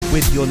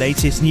With your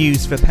latest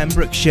news for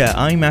Pembrokeshire,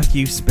 I'm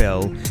Matthew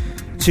Spill.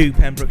 Two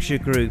Pembrokeshire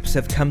groups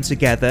have come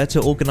together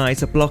to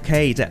organise a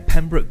blockade at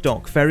Pembroke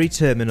Dock Ferry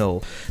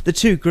Terminal. The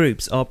two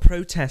groups are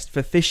Protest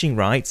for Fishing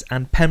Rights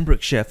and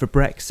Pembrokeshire for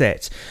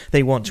Brexit.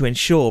 They want to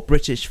ensure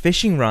British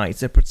fishing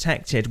rights are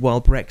protected while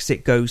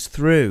Brexit goes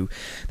through.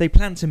 They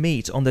plan to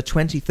meet on the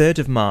 23rd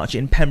of March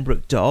in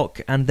Pembroke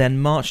Dock and then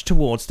march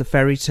towards the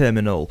ferry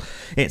terminal.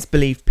 It's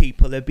believed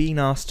people are being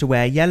asked to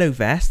wear yellow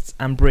vests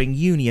and bring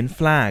union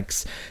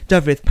flags.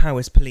 Dyfed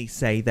Powys Police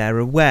say they're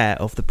aware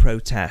of the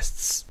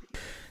protests.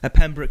 A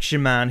Pembrokeshire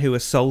man who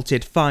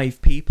assaulted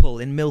 5 people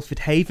in Milford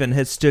Haven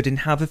has stood in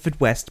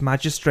Haverfordwest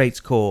Magistrates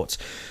Court.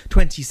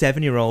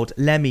 27-year-old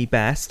Lemmy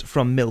Best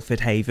from Milford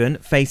Haven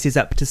faces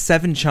up to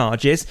 7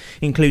 charges,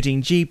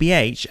 including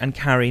GBH and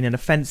carrying an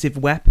offensive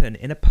weapon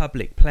in a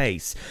public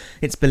place.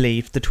 It's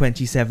believed the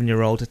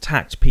 27-year-old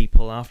attacked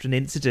people after an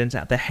incident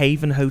at the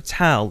Haven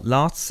Hotel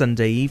last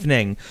Sunday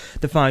evening.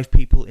 The 5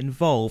 people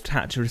involved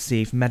had to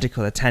receive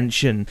medical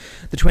attention.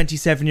 The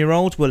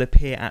 27-year-old will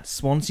appear at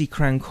Swansea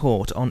Crown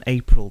Court on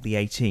April the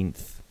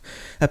 18th.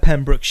 A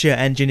Pembrokeshire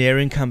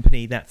engineering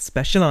company that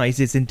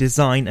specialises in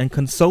design and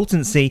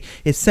consultancy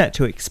is set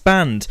to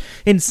expand.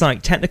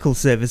 Insight Technical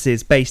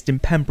Services, based in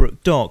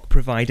Pembroke Dock,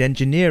 provide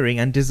engineering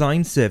and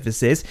design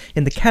services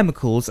in the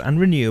chemicals and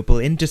renewable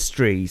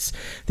industries.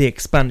 The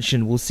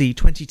expansion will see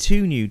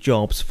 22 new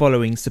jobs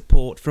following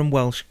support from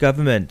Welsh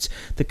Government.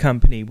 The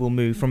company will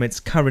move from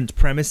its current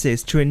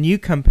premises to a new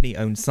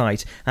company-owned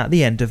site at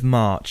the end of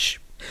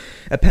March.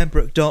 A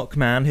Pembroke Dock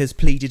man has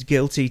pleaded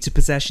guilty to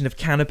possession of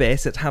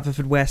cannabis at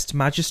Haverfordwest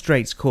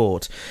Magistrates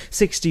Court.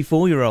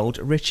 64-year-old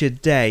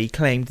Richard Day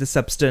claimed the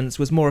substance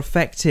was more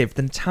effective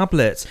than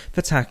tablets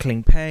for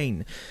tackling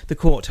pain. The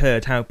court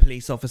heard how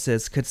police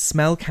officers could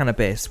smell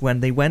cannabis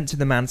when they went to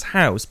the man's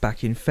house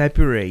back in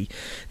February.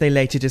 They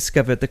later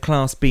discovered the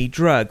Class B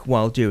drug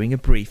while doing a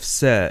brief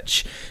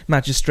search.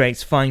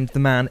 Magistrates fined the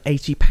man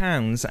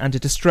 £80 and a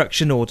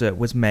destruction order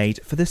was made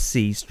for the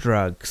seized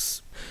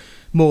drugs.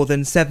 More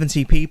than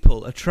 70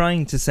 people are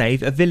trying to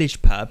save a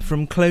village pub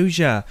from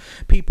closure.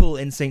 People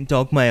in St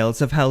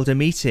Dogmaels have held a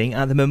meeting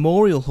at the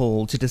Memorial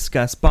Hall to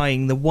discuss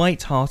buying the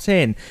White Hart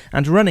Inn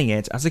and running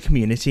it as a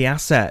community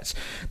asset.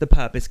 The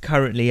pub is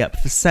currently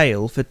up for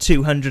sale for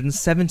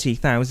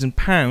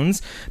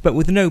 £270,000, but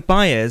with no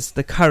buyers,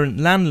 the current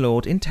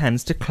landlord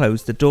intends to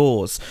close the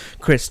doors.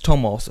 Chris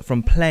Thomas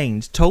from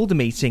Plains told the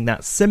meeting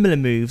that similar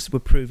moves were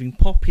proving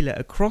popular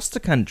across the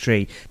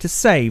country to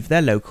save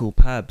their local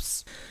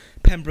pubs.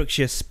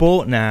 Pembrokeshire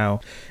sport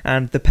now,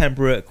 and the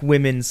Pembroke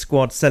women's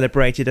squad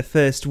celebrated a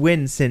first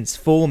win since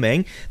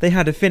forming. They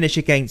had a finish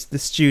against the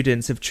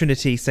students of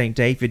Trinity St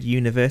David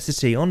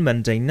University on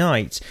Monday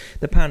night.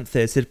 The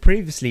Panthers had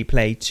previously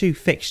played 2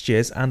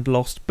 fixtures and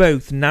lost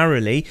both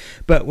narrowly,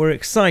 but were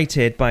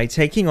excited by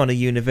taking on a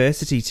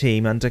university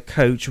team under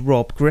coach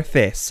Rob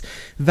Griffiths.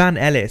 Van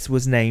Ellis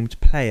was named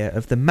player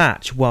of the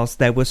match, whilst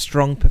there were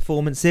strong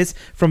performances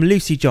from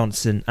Lucy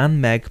Johnson and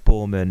Meg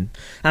Borman.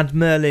 And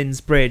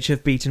Merlin's Bridge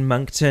have beaten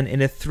Moncton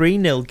in a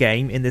 3-0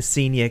 game in the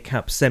Senior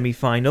Cup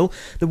semi-final.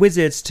 The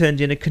Wizards turned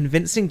in a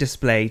convincing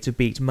display to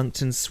beat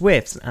Moncton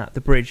Swifts at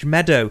the Bridge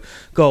Meadow.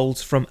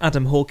 Goals from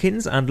Adam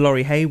Hawkins and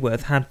Laurie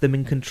Hayworth had them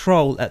in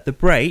control at the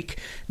break.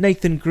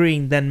 Nathan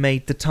Green then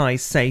made the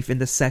ties safe in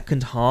the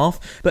second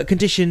half, but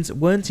conditions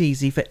weren't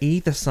easy for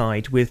either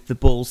side, with the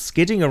ball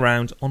skidding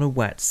around on a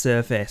wet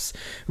surface.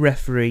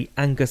 Referee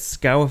Angus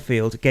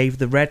Scourfield gave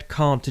the red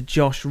card to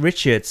Josh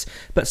Richards,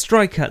 but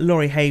striker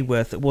Laurie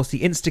Hayworth was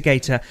the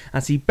instigator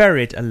as he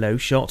buried a low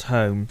shot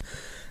home.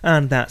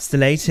 And that's the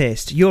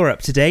latest. You're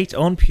up to date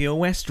on Pure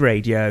West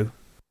Radio.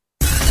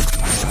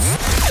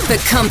 For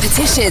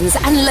competitions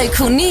and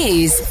local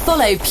news,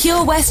 follow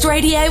Pure West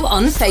Radio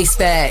on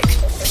Facebook.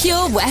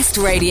 Pure West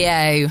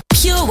Radio.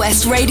 Pure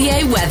West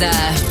Radio weather.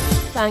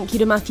 Thank you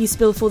to Matthew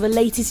Spill for the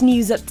latest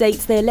news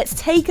updates there.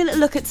 Let's take a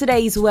look at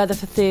today's weather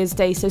for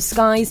Thursday. So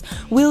skies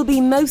will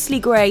be mostly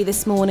grey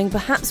this morning,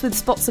 perhaps with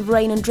spots of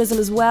rain and drizzle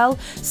as well.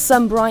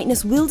 Some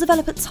brightness will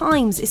develop at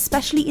times,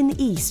 especially in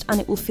the east, and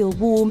it will feel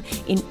warm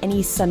in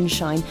any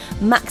sunshine.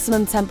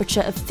 Maximum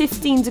temperature of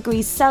 15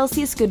 degrees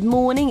Celsius. Good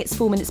morning, it's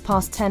 4 minutes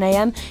past 10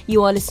 a.m.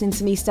 You are listening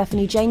to me,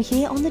 Stephanie Jane,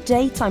 here on the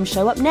Daytime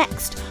Show. Up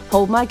next,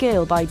 Hold My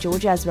Girl by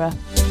George Ezra.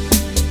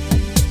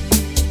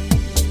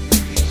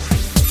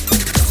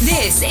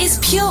 This is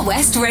Pure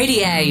West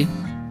Radio.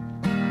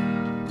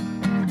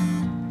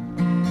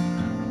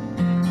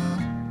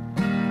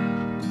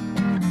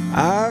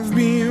 I've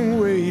been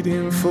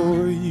waiting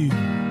for you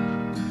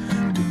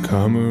to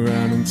come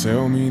around and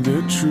tell me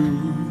the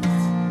truth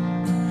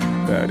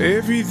about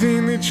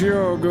everything that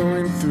you're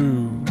going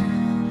through.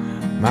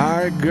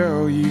 My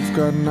girl, you've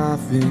got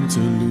nothing to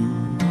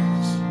lose.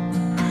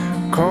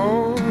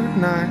 Cold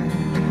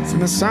nights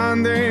and the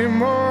Sunday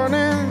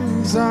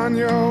mornings on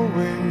your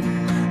way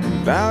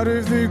out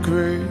of the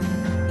grave.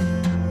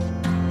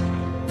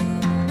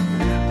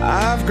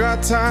 I've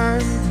got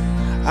time,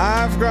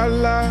 I've got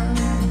love,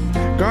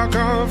 got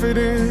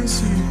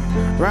confidence, you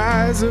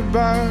rise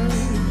above.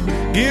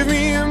 Give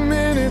me a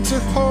minute to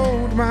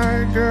hold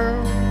my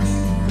girl.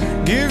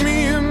 Give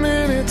me a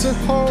minute to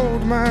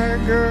hold my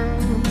girl.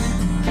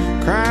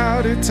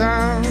 Crowded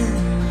town,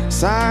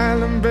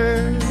 silent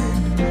bed.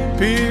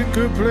 Pick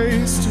a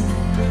place to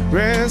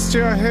rest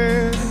your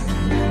head.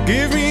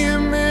 Give me a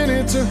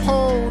minute to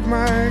hold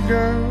my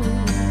girl.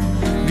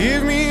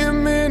 Give me a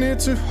minute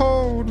to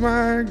hold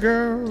my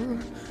girl.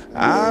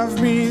 I've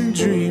been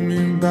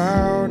dreaming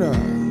about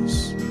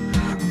us,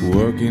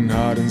 working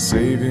hard and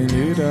saving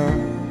it up.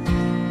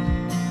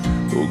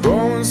 We'll go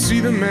and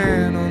see the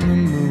man on the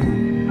moon.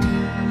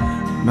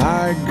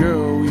 My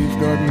girl, we've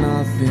got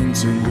nothing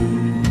to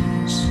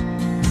lose.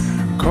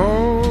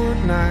 Cold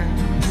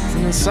nights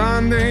and the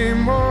Sunday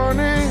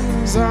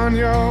mornings on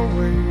your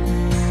way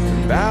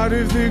and out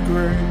of the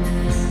grave.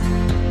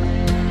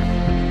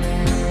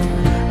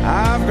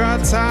 I've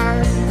got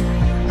time,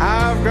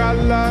 I've got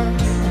love,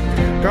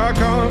 got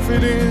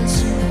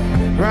confidence,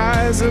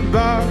 rise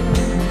above.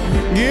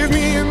 Give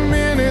me a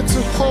minute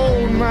to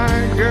hold my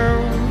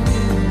girl.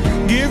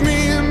 Give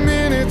me a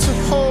minute to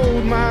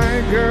hold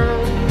my girl.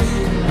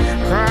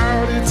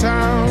 Crowded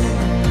town,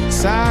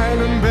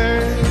 silent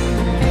bed.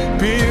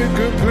 Pick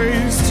a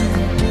place to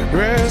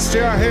rest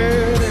your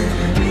head.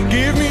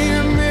 Give me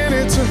a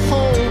minute to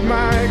hold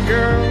my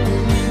girl.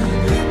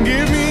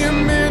 Give me a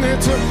minute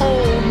to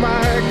hold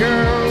my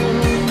girl.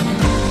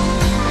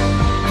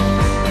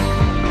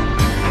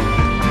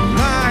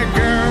 My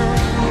girl,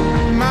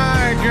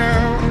 my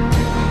girl.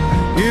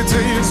 It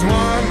takes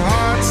one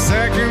hot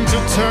second to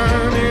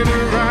turn it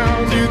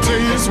around. It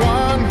takes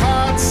one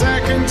hot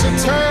second to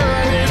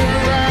turn it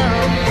around.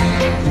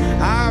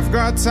 I've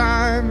got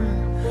time,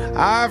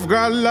 I've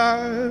got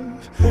love,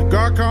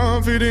 got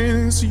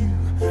confidence, you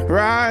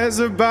rise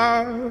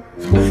above.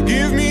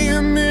 Give me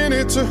a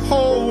minute to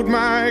hold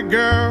my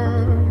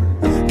girl.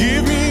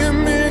 Give me a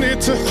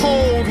minute to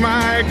hold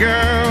my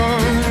girl.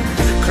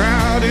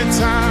 Crowded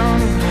town,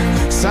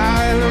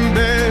 silent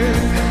bed.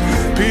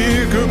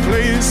 Pick a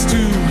place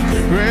to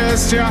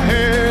rest your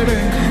head.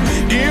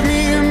 Give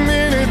me a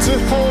minute to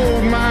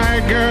hold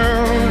my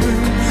girl.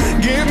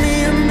 Give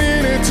me a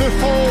minute to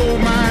hold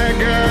my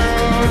girl.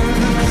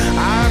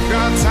 I've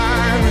got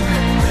time,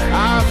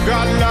 I've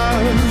got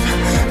love,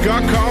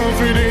 got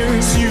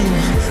confidence, you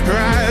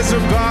rise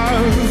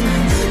above.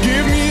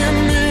 Give me a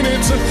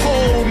minute to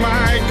hold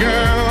my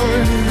girl.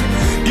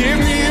 Give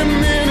me a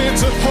minute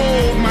to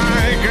hold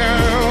my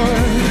girl.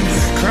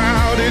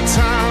 Crowded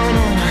town,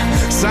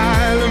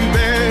 silent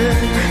bed.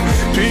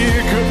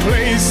 Pick a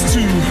place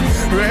to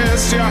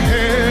rest your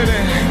head.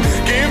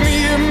 Give me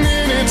a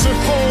minute to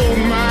hold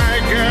my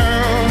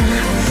girl.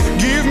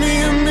 Give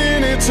me a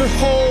minute to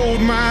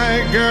hold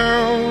my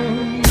girl.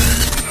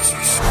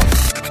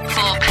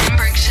 For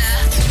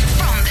Pembrokeshire,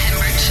 from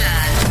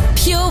Pembrokeshire,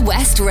 Pure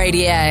West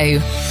Radio.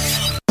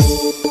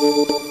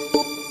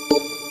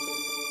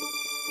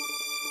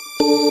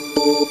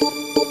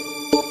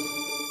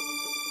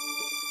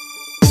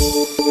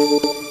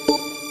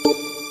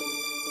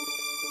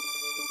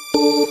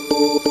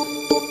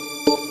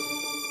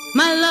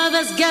 My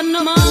lover's got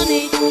no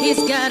money,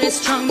 he's got his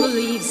strong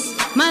beliefs.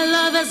 My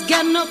lover's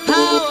got no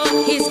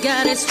power, he's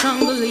got his strong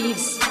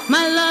beliefs.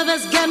 My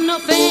lover's got no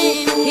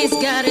fame, he's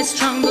got his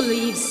strong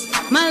beliefs.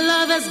 My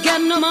lover's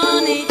got no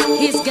money,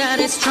 he's got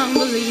his strong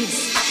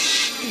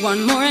beliefs.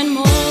 Want more and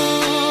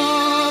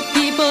more,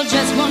 people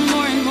just want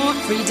more and more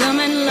freedom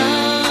and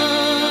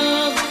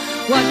love.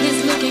 What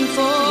he's looking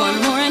for,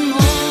 want more and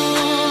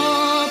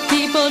more,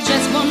 people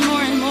just want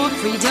more and more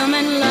freedom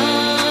and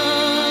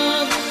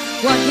love.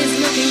 What he's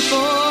looking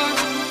for,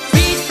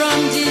 freed from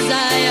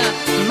desire,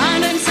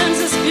 mind and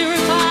senses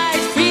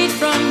purified, freed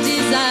from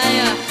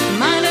desire,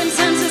 mind and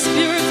senses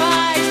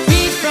purified,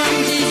 freed from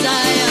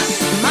desire,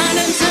 mind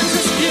and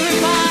senses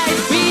purified,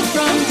 freed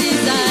from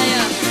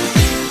desire.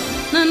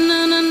 Na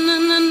na na na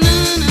na na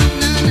na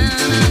na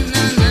na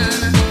na na.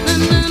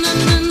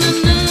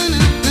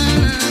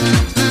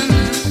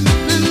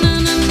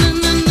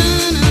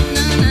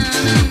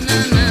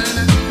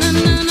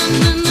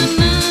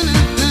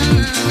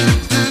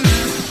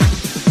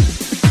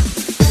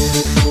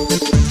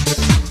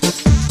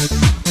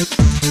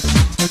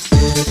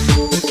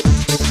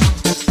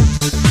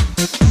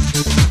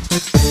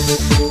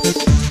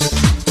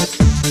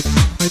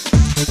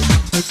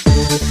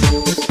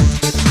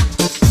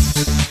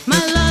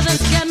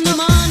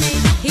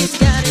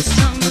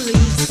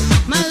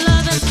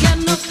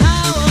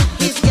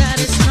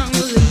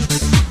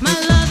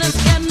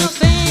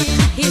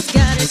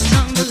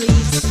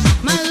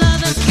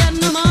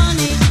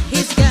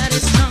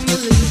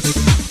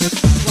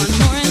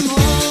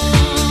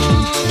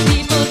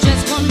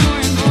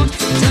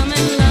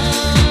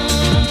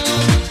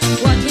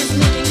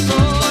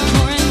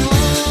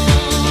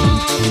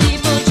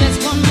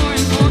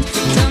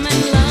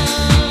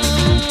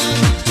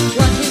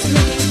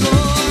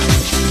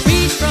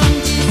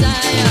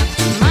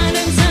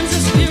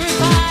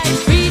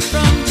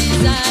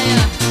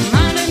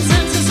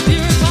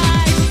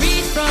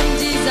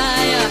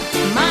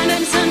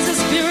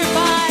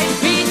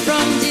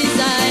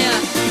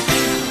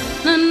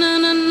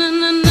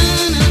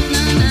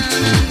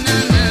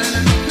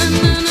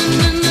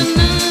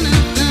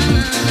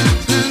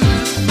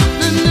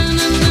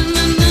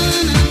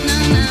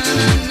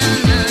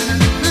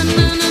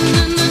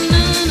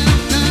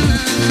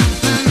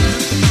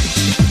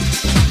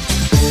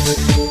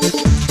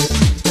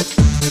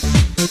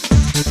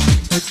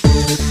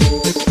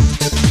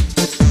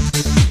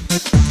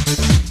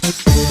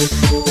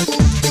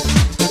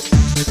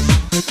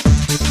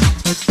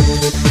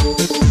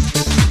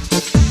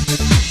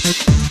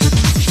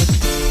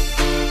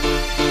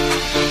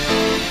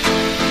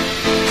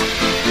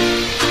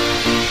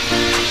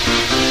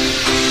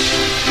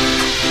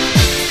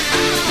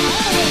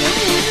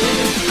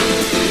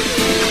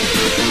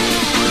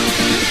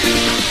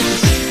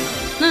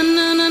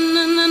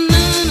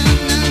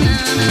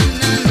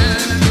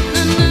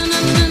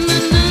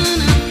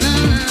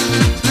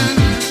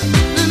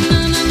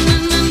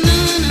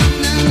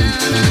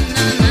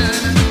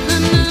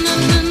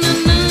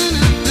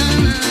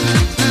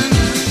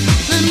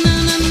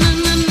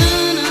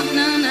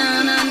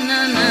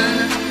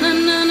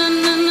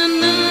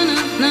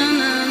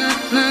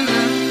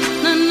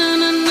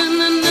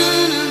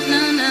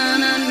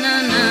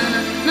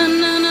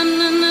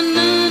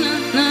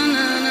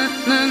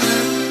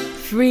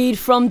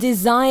 from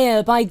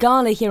Desire by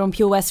Gala here on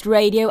Pure West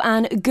Radio,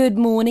 and good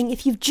morning.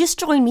 If you've just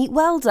joined me,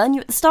 well done.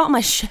 You're at the start of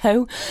my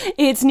show.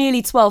 It's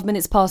nearly 12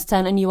 minutes past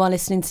 10 and you are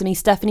listening to me,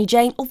 Stephanie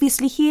Jane,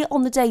 obviously here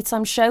on the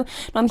Daytime Show.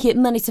 I'm here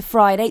Monday to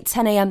Friday,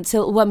 10 a.m.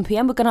 till 1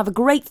 p.m. We're going to have a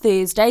great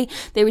Thursday.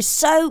 There is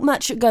so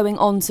much going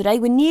on today.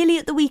 We're nearly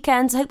at the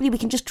weekend, so hopefully we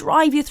can just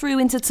drive you through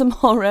into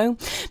tomorrow,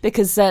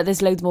 because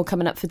there's loads more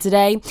coming up for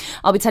today.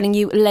 I'll be telling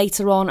you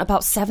later on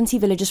about 70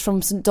 villagers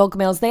from St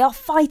Dogmaels. They are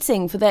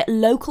fighting for their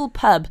local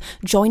pub.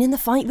 Join in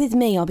the fight with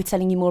me. I'll be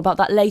telling you more about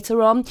that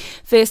later on.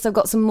 First, I've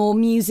got some more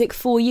music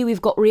for you.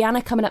 We've got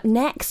Rihanna coming up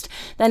next.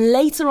 Then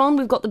later on,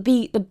 we've got the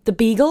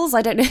Beagles.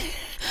 I don't know.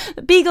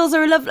 The Beagles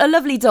are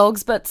lovely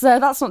dogs, but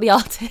that's not the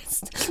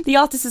artist. The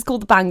artist is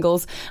called the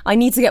Bangles. I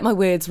need to get my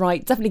words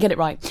right. Definitely get it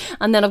right.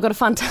 And then I've got a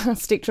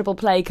fantastic triple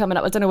play coming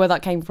up. I don't know where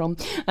that came from.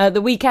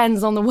 The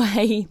Weekend's on the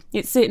way.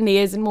 It certainly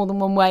is in more than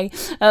one way.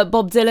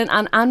 Bob Dylan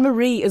and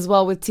Anne-Marie as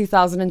well with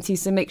 2002.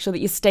 So make sure that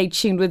you stay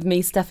tuned with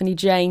me, Stephanie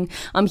Jane.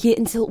 I'm here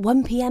until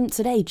 1 p.m.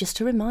 today, just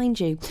to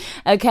remind you.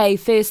 Okay,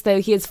 first though,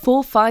 here's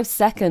 4 5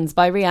 Seconds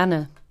by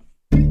Rihanna.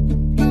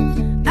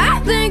 I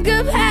think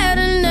I've had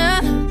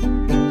enough.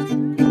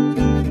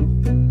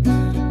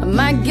 I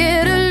might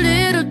get a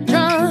little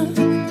drunk.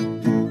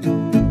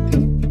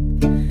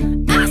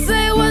 I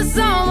say what's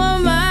on my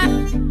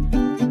mind.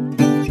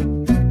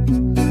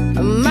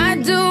 I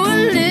might do a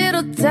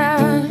little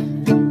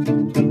time.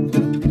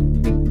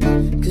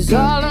 'Cause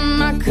all of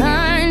my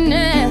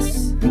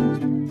kindness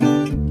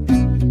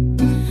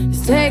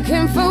is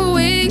taken for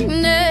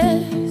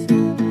weakness.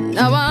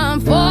 Now I'm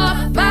 4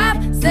 or 5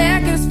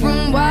 seconds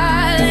from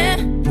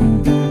wildin',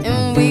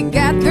 and we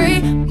got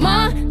 3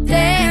 more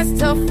days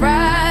till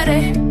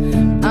Friday.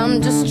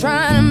 I'm just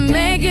trying to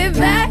make it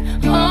back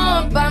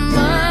home by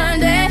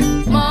Monday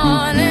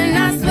morning.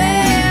 I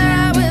swear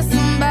I wish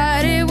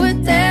somebody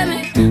would tell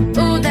me,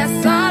 ooh,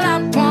 that's all I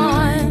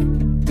want.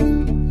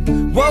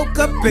 Woke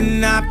up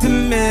an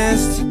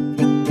optimist.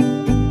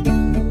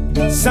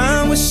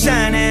 Sun was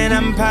shining,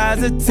 I'm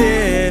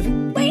positive.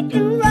 We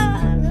can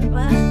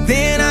run.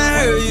 Then I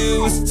heard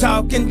you was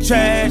talking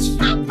trash.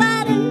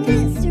 About a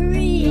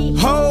mystery.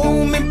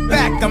 Hold me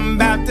back, I'm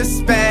about to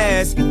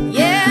spaz.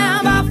 Yeah,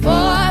 I'm about 4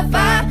 or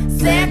 5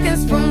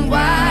 seconds from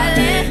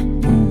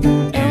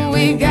wildin', and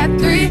we got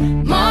 3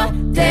 more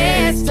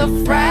days till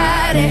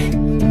Friday.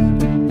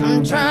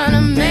 I'm trying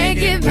to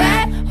make it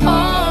back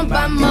home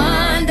by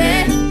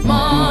Monday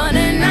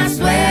morning. I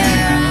swear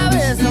I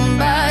wish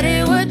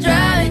somebody would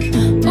drive me.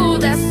 Ooh,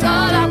 that's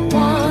all I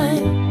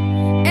want.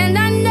 And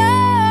I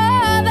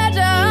know that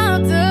you're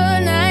home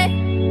tonight,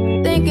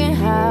 thinking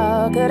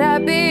how could I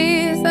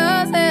be so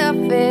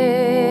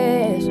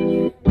selfish?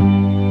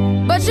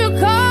 But you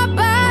call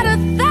about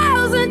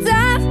 1,000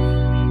 times,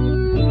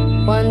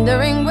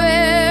 wondering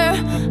where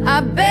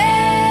I've been.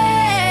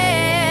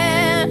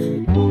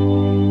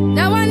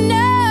 Now I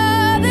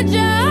know that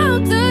you're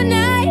home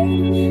tonight,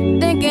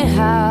 thinking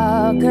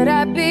how could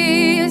I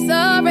be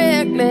so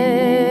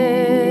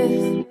reckless?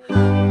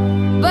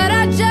 But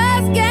I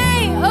just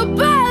can't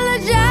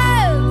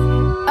apologize.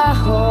 I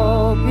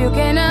hope you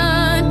can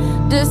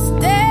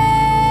understand.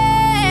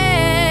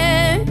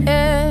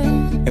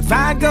 If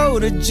I go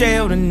to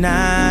jail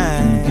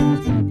tonight,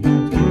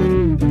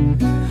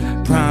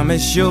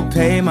 promise you'll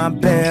pay my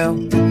bill.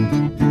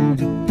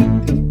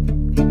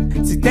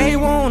 See, they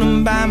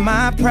wanna buy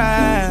my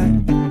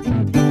pride,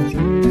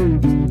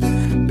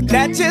 but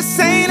that just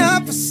ain't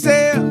up for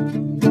sale.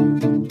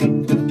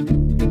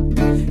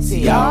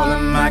 See, all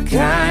of my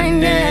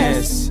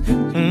kindness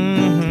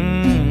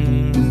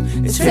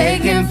is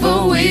taken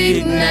for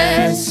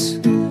weakness.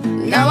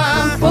 Now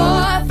I'm 4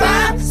 or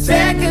 5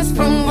 seconds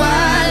from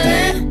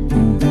wildin',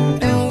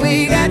 and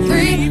we got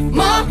 3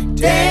 more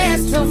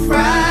days till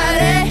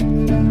Friday.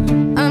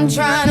 I'm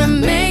trying to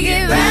make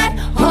it back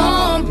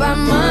home by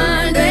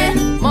Monday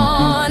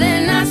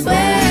morning. I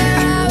swear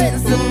I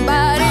wish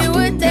somebody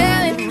would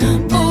tell me,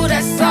 ooh,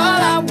 that's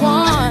all I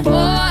want. 4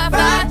 or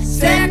 5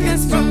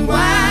 seconds from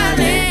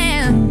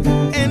wildin',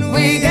 and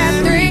we got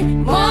 3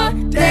 more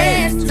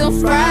days till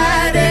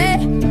Friday.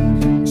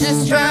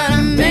 Just trying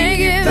to make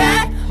it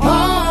back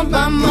home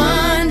by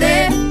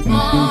Monday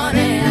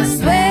morning. I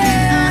swear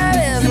I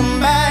wish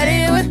somebody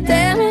would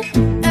tell me,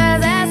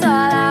 that's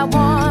all I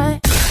want.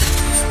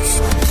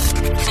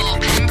 For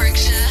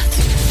Pembrokeshire,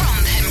 from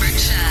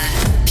Pembrokeshire,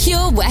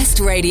 Pure West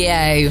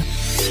Radio.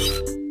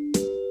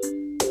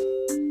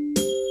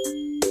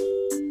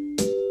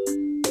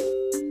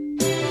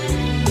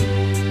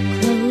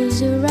 Close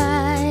your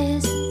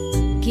eyes,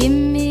 give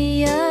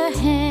me your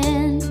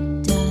hand,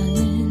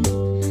 darling.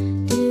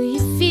 Do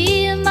you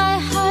feel my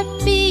heart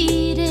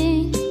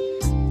beating?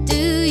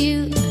 Do you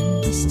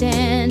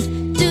understand?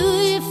 Do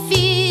you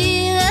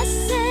feel the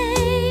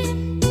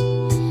same?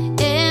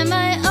 Am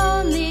I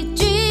only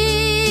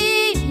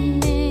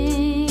dreaming?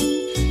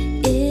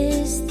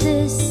 Is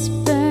this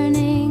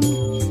burning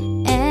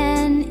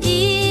an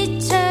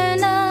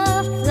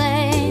eternal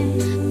flame?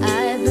 I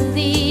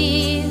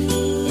believe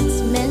it's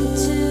meant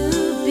to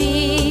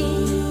be,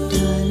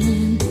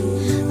 darling.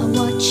 I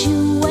watch you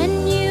when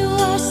you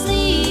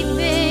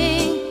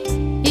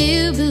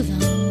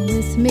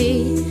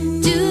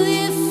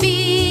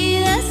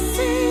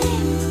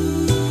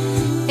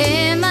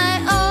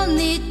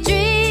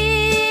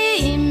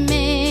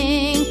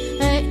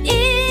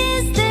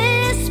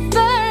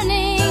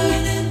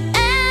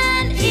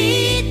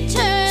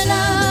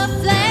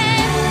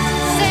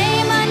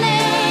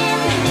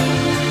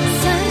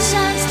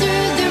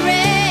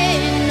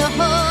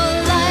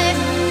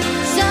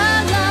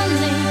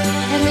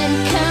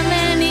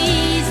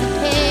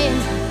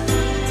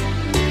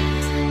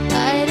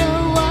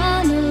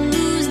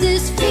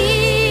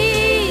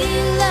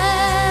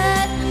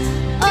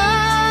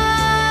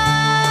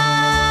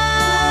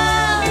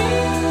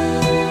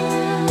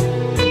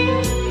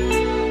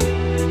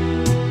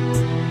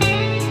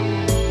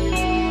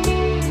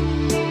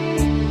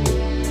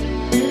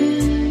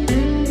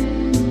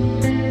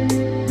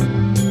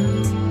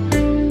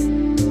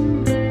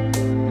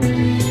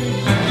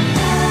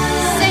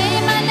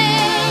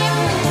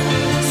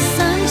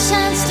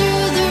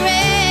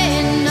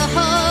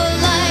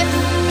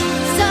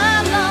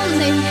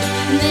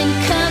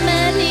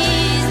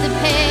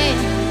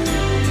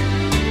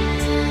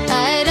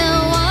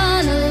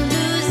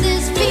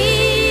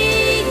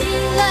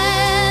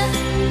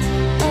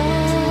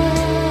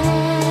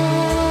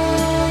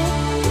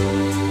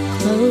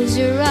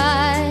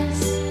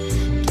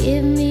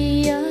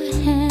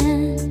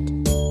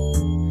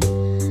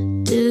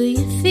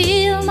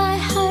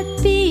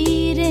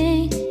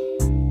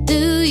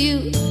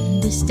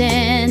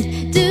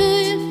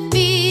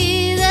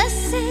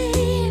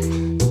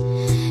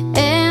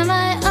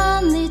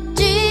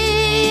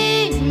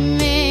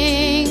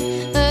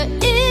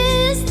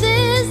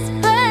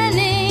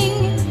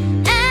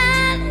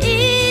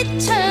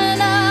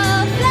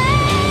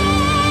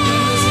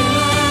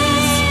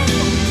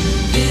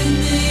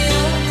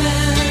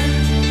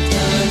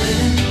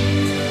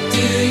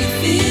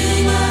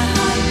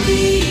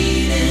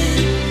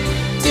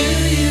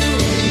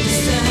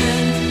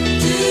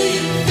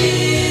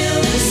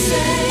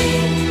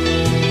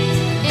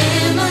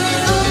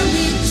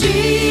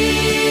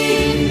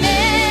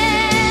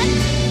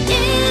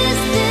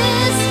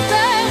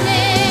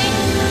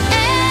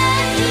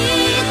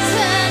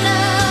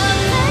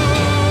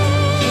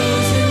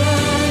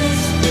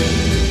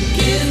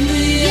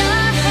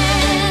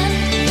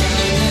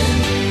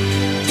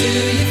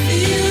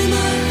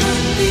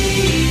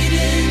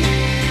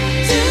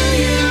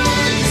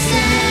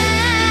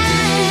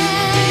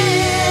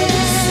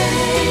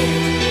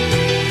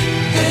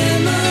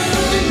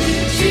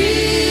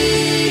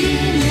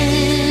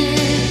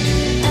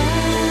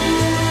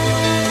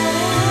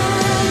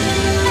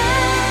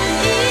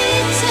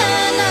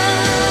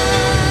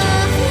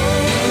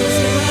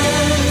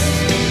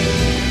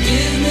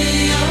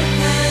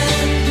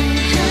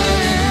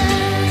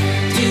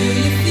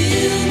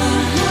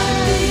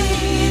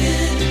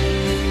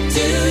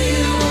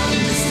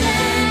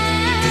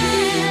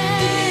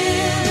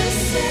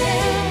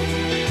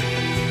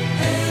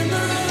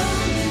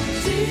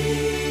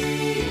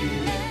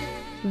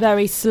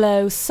Very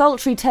slow,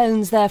 sultry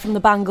tones there from the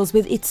Bangles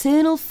with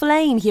Eternal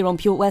Flame here on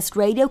Pure West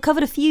Radio,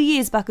 covered a few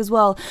years back as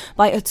well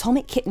by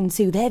Atomic Kitten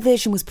too. Their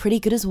version was pretty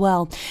good as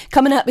well.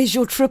 Coming up is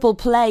your triple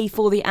play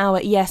for the hour.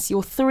 Yes,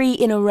 your 3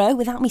 in a row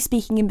without me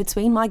speaking in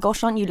between. My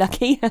gosh, aren't you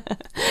lucky?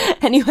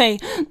 Anyway,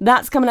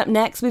 that's coming up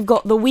next. We've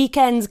got the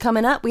weekends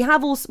coming up. We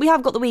have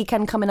got the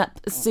weekend coming up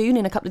soon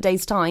in a couple of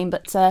days' time,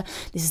 but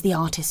this is the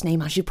artist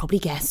name, as you probably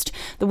guessed.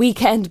 The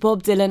Weekend,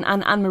 Bob Dylan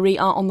and Anne-Marie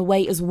are on the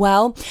way as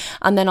well.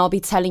 And then I'll be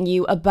telling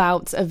you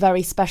about a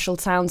very special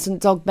town,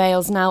 St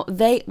Dogbales. Now,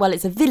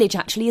 it's a village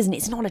actually, isn't it?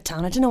 It's not a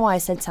town. I don't know why I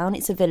said town.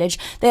 It's a village.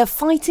 They are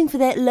fighting for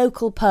their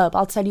local pub.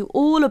 I'll tell you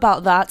all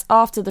about that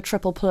after the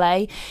triple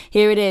play.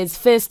 Here it is.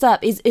 First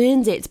up is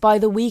Earned It by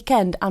The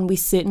Weekend, and we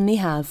certainly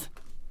have.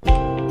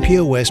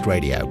 Pure West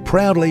Radio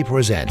proudly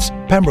presents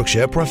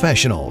Pembrokeshire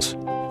Professionals.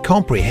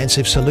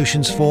 Comprehensive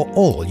solutions for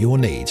all your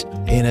needs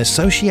in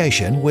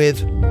association with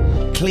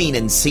Clean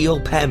and Seal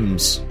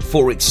PEMS,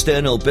 for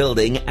external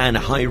building and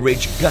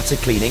high-ridge gutter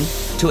cleaning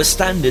to a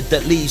standard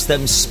that leaves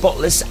them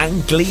spotless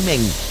and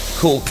gleaming.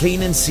 Call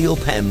Clean and Seal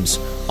PEMS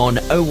on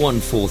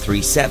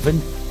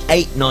 01437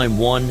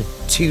 891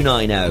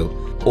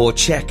 290 or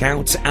check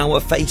out our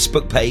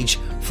Facebook page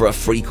for a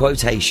free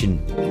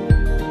quotation.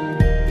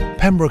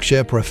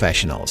 Pembrokeshire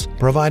Professionals,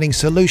 providing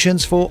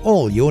solutions for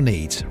all your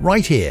needs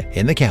right here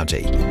in the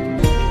county.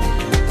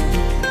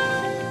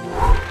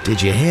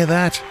 Did you hear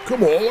that?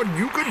 Come on,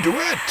 you can do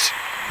it!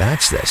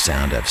 That's the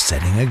sound of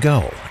setting a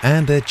goal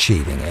and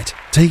achieving it.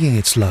 Taking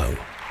it slow,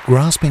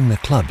 grasping the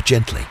club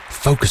gently,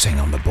 focusing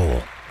on the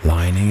ball,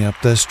 lining up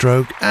the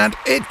stroke, and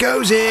it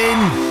goes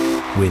in!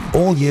 With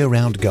all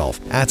year-round golf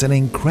at an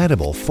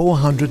incredible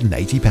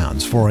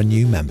 £480 for a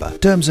new member.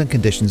 Terms and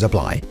conditions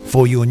apply.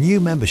 For your new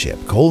membership,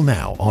 call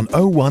now on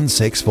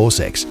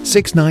 01646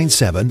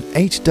 697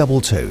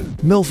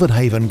 822. Milford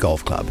Haven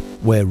Golf Club,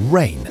 where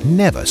rain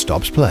never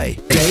stops play.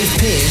 Dave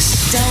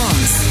Pearce,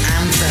 Dance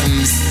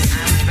Anthems.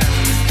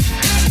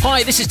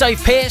 Hi, this is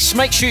Dave Pearce.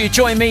 Make sure you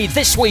join me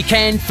this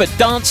weekend for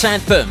Dance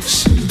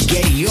Anthems.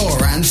 Get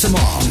your anthem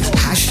on.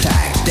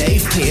 Hashtag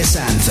Dave Pearce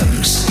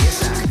anthems.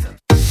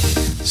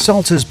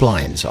 Salters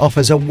Blinds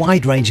offers a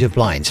wide range of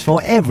blinds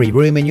for every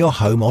room in your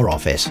home or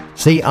office.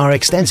 See our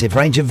extensive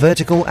range of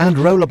vertical and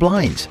roller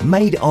blinds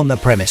made on the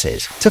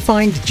premises to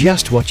find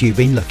just what you've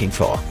been looking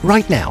for.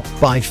 Right now,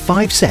 buy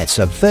 5 sets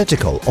of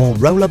vertical or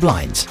roller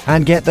blinds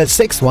and get the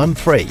 6th one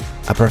free.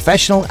 A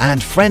professional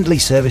and friendly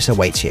service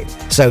awaits you.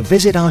 So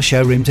visit our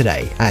showroom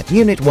today at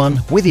Unit 1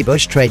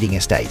 Withybush Trading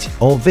Estate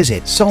or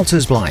visit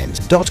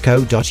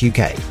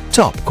saltersblinds.co.uk.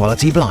 Top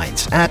quality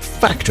blinds at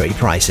factory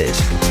prices.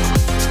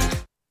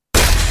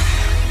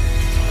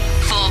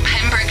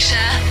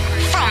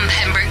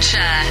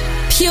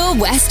 Pure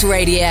West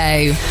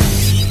Radio.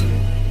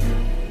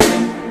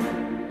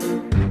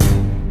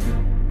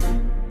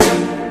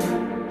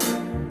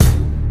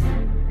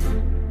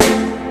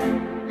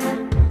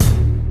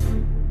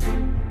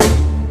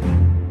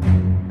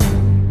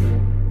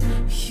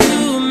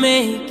 You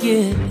make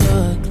it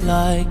look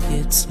like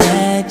it's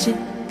magic.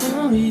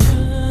 Oh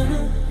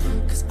yeah.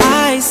 'Cause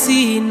I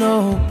see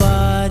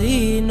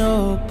nobody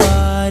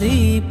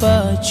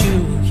but you.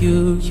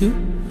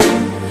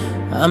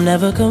 I'm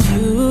never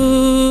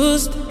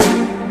confused.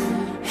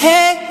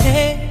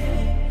 Hey,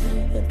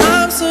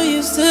 I'm so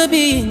used to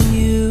being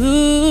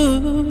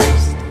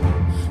used.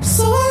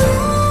 So I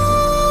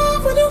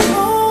love when you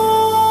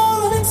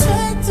call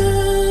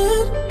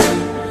unexpected.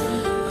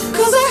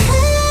 'Cause I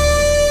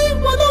hate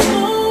when the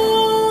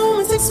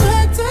moment's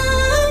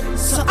expected.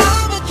 So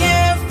I'ma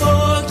care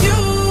for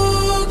you.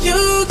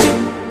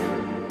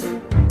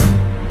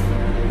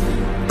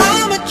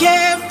 I'ma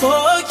care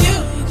for you.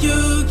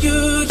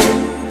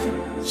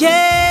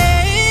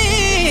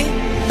 Yeah,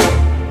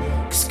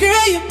 'cause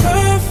girl, you're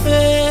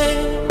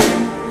perfect.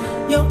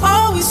 You're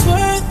always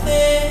worth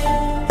it,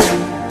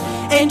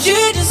 and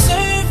you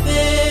deserve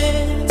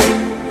it.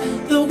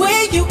 The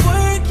way you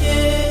work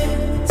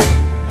it,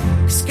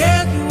 'cause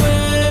girl, you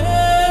earned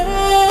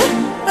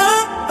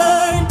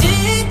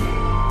it.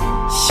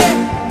 Yeah,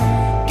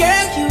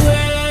 girl, you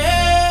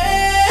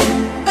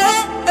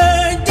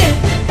earned it.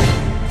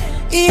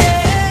 Yeah.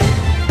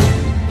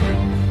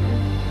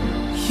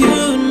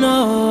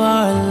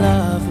 Our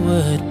love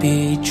would be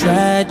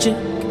tragic.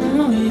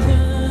 Oh,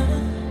 yeah.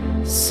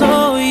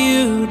 So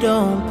you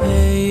don't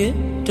pay it.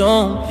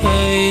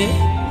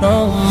 No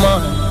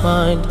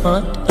mind.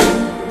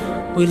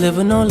 We live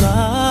with no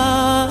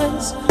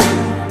lies.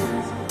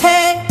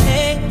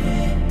 Hey,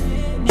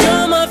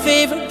 you're my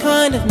favorite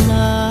kind of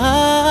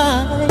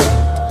night.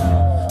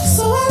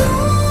 So I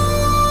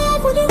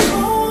love when you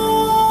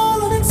call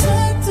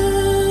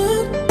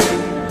unexpected.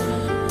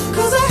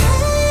 'Cause I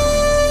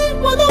hate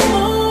when the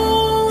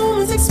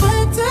moment's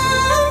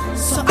expected.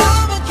 So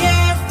I'ma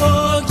care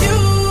for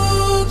you.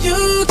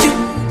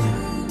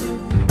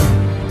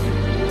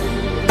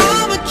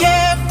 I'ma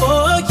care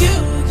for you.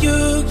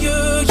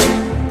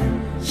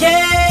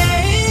 Yeah.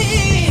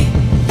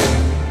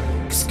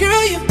 'Cause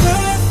girl, you're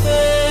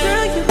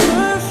perfect.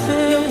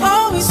 You're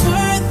always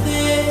worth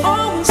it.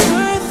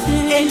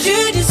 And you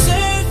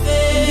deserve it.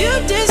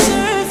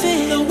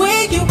 The way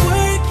you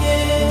work it.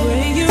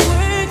 'Cause girl, you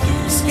earned it.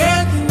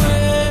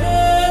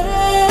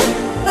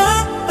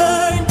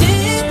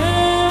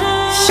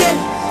 Yeah.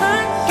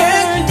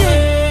 Girl, you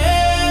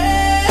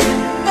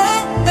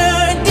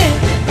earned it.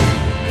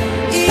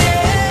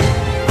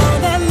 Yeah. On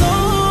that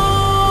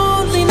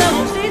lonely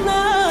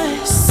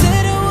night,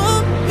 said it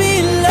would be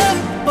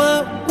love,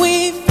 but we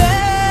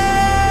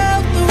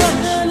felt the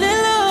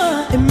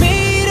rush. It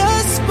made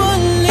us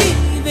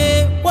believe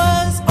it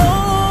was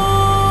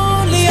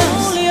only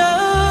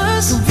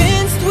us.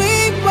 Convinced we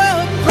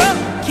were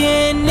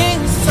broken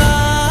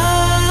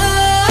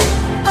inside.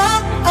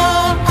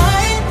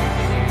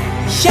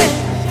 Yeah,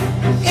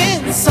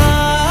 inside.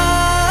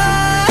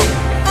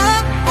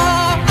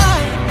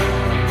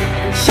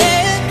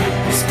 Yeah,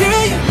 'cause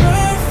girl, you're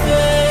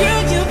perfect.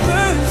 You're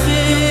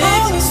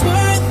always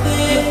worth it.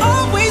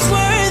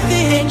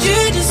 And you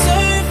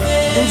deserve it.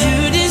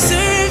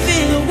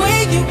 The way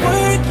you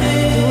work it.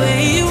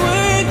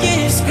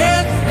 'Cause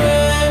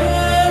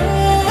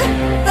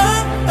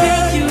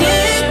girl, you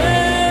did.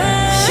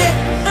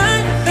 Yeah,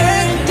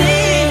 earned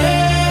it.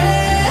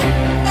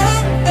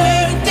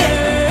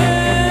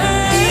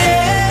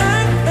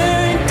 Yeah,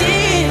 earned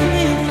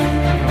it.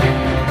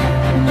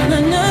 Na, na,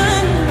 na.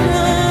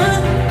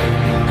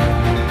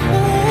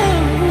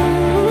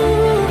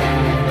 Ooh,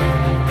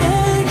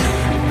 yeah.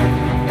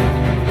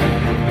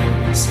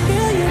 'Cause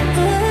girl, you're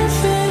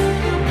perfect.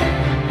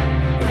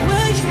 The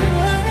way you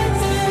work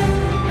it.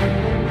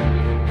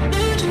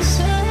 You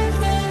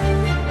deserve it.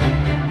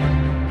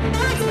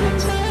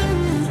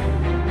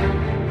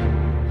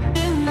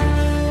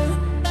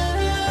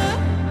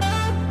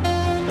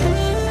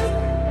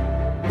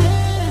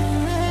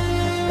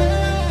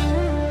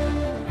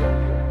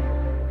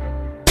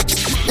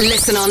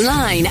 Listen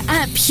online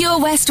at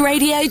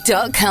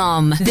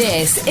purewestradio.com.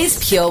 This is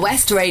Pure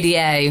West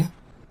Radio.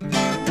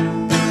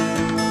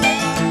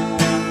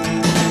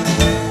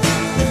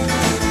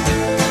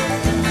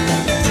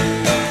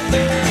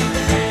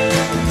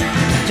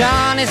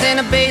 Johnny's in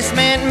the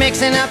basement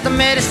mixing up the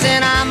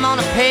medicine. I'm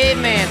on the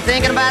pavement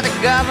thinking about the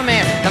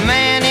government. The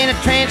man in a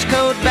trench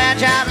coat,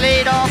 badge out,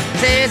 laid off,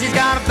 says he's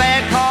got a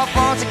bad cough,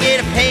 wants to get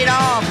it paid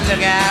off.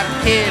 Look out,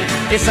 kid,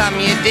 it's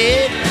something you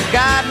did.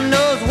 God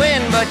knows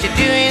when, but you're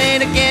doing it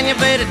again. You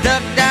better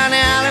duck down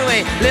the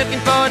alleyway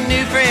looking for a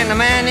new friend. The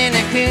man in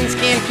a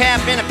coonskin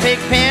cap in a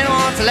pig pen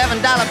wants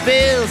 $11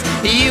 bills.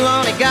 You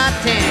only got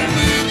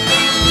 10.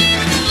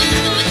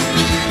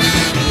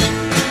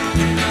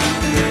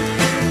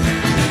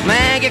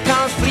 Maggie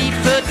comes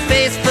fleet-foot,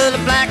 face full of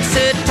black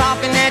soot,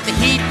 talking at the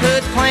heat,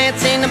 put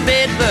plants in the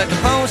bed, but the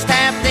phone's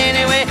tapped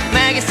anyway.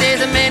 Maggie says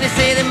the men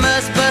say they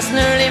must bust an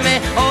early man.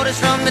 Orders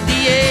from the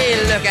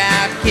DA. Look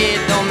out, kid,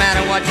 don't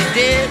matter what you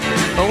did,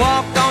 but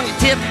walk on your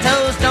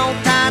tiptoes, don't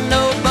tie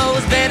no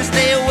bows. Better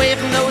stay away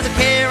from those that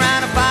carry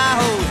around a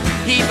fire hose.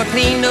 Keep a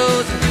clean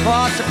nose and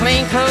wash your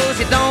plain clothes.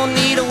 You don't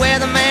need a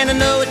weatherman to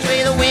know which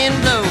way the wind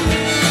blows.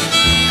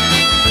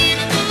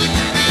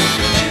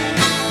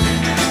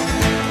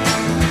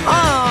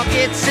 Oh,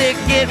 get sick,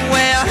 get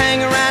well,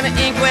 hang around the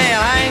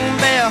inkwell, hang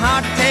bell,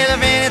 hard to tell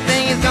if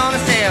anything is gonna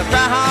sell.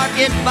 Try hard,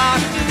 get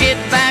bought, get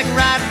back,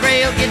 ride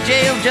rail, get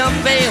jail, jump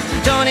bail,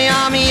 join the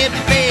army if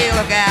you fail.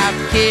 Look out,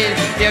 kid,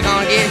 you're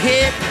gonna get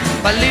hit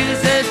by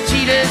losers,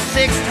 cheaters,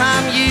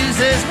 six-time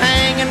users,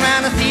 hanging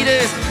around the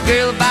theaters.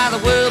 Girl by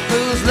the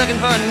whirlpools, looking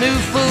for a new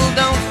fool.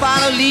 Don't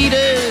follow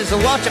leaders or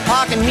watch your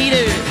parking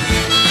meters.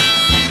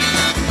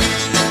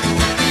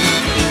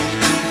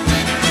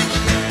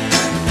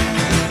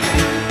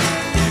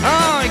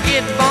 Oh,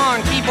 get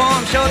born, keep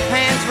warm, short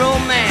pants,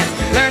 romance.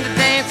 Learn to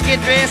dance, get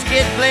dressed,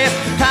 get blessed.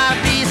 Try to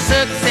be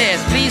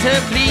success, please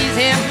her, please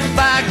him.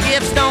 Buy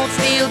gifts, don't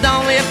steal,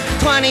 don't live.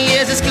 20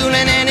 years of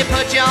schooling and they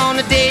put you on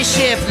the day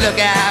shift.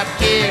 Look out,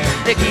 kid,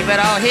 they keep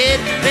it all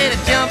hid. Better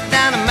jump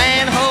down a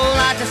manhole,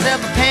 light yourself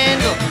a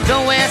candle.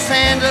 Don't wear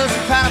sandals,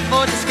 try to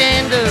avoid the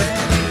scandals.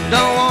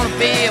 Don't wanna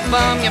be a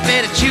bum, you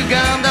better chew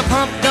gum. The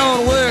pump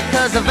don't work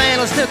cause the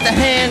vandals took the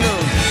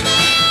handle.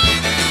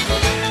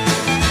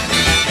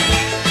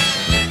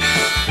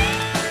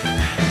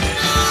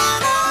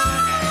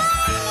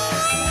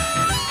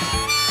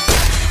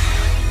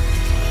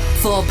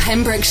 For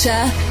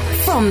Pembrokeshire,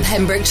 from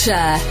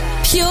Pembrokeshire,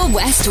 Pure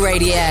West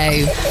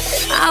Radio.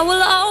 I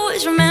will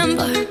always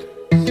remember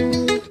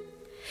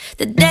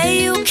the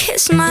day you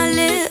kissed my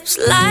lips,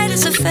 light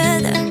as a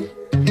feather.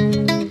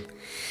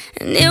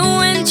 And it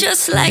went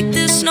just like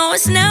this. No,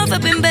 it's never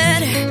been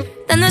better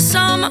than the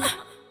summer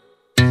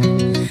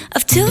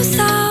of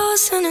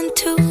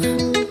 2002.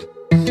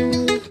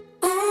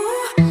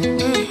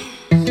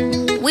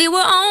 We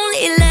were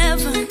only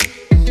 11,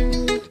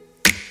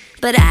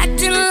 but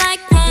acting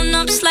like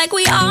grown-ups, like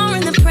we are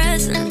in the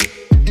present.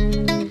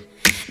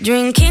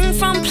 Drinking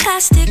from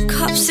plastic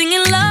cups,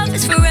 singing love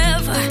is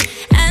forever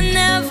and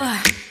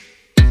never.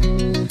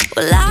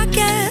 Well, I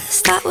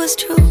guess that was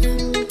true.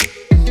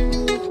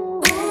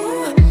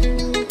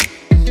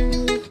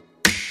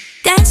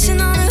 Dancing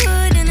on the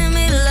hood in the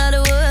middle of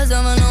the woods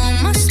of an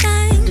old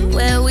Mustang,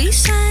 where we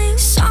sang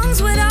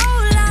songs with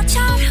all our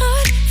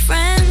childhood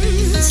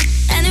friends.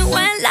 And it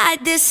went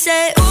like this,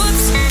 say,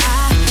 oops, I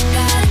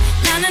got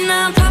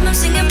 99 problems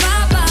singing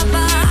bye, bye,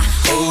 bye.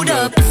 Hold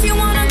up, if you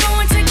wanna go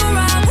and take a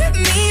ride with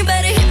me,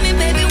 better hit me,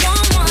 baby,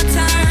 one more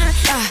time.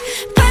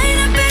 Paint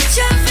a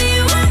picture for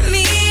you and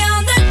me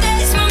on the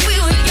days when we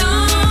were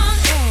young,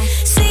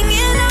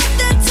 singing off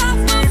the top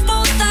of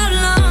both our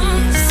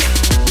lungs.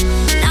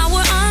 Now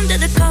we're under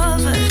the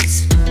covers.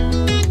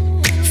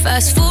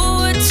 Fast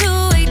forward to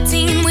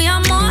 18, we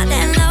are more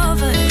than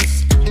lovers.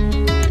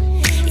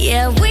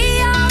 Yeah, we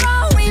are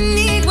all we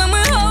need when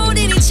we're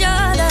holding each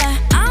other.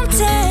 I'm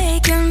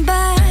taken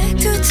back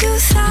to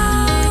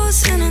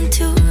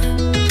 2002.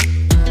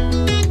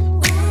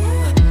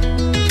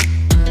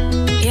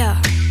 Yeah,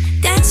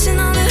 dancing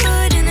on the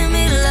hood in the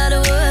middle of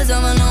the woods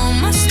of an old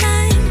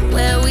Mustang,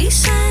 where we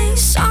sang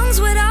songs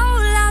with all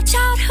our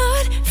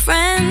childhood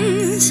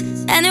friends.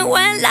 And it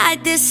went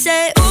like this,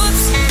 say,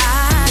 oops,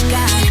 I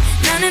got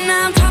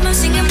 99 problems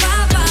singing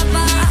bye, bye,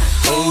 bye.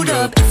 Hold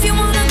up, if you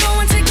wanna go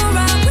and take a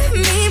ride with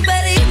me,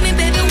 better hit me,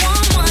 baby,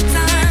 one more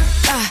time.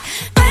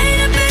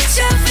 Paint a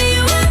picture for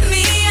you and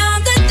me on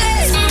the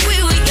days when we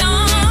were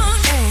young,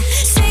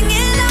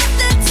 singing off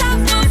the top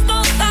of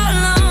both our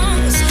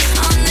lungs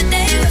on the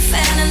day we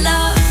fell in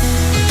love.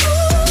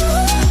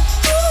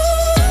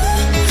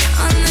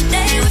 On the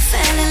day we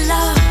fell in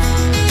love.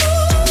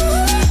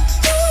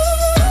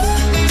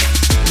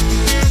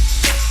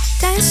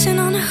 Dancing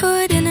on the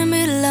hood in the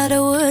middle of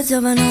the woods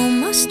of an old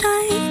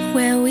Mustang,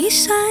 where we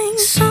sang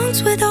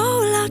songs with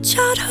all our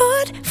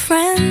childhood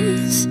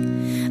friends.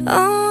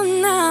 Oh,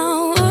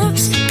 now,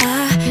 oops,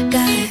 I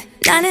got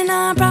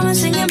 99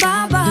 problems singing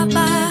bye, bye,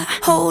 bye.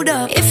 Hold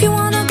up, if you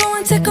wanna go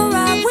and take a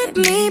ride with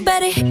me,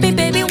 better hit me,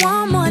 baby,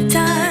 one more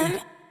time.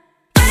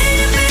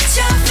 Paint a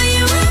picture for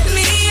you and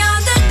me on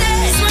the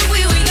days when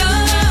we were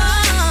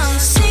young,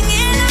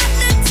 singing at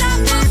the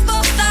top of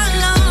both our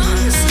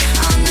lungs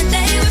on the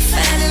day we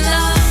fell in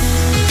love.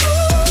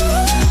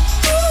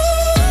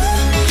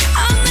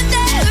 On the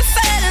day we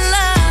fell in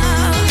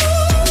love.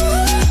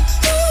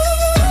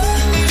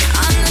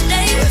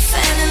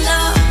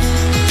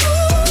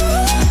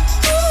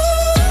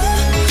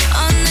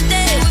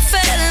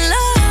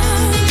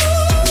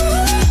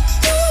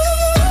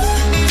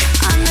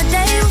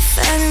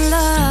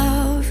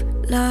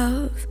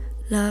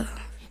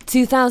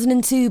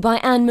 2002 by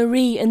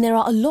Anne-Marie, and there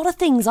are a lot of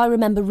things I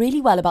remember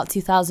really well about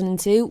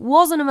 2002.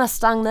 Wasn't a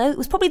Mustang though, it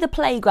was probably the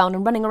playground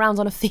and running around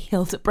on a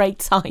field at break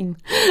time.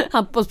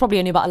 I was probably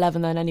only about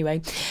 11 then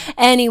anyway.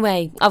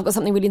 Anyway, I've got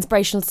something really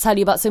inspirational to tell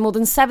you about. So more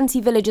than 70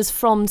 villagers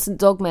from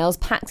St Dogmaels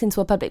packed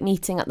into a public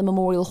meeting at the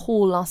Memorial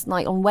Hall last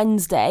night on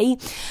Wednesday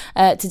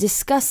to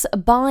discuss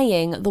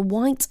buying the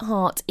White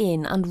Hart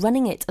Inn and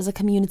running it as a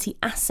community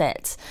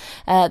asset.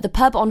 The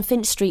pub on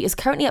Finch Street is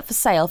currently up for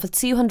sale for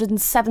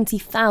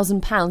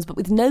 £270,000, but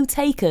with no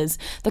takers.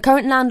 The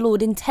current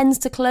landlord intends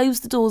to close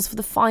the doors for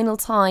the final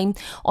time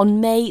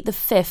on May the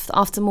 5th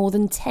after more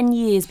than 10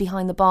 years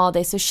behind the bar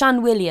there. So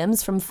Shan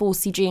Williams from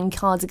 4CG in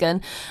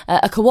Cardigan,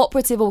 a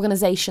cooperative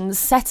organisation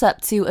set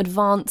up to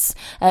advance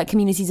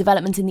community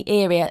development in the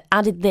area,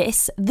 added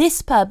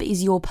this pub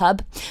is your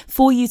pub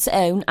for you to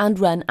own and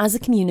run as a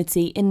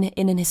community in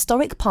an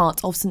historic part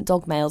of St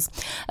Dogmaels.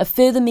 A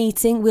further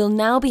meeting will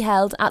now be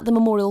held at the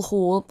Memorial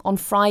Hall on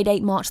Friday,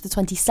 March the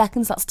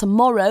 22nd, so that's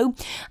tomorrow,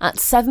 at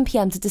 7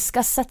 p.m. to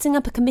discuss setting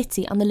up a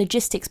committee and the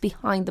logistics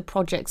behind the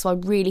project. So I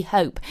really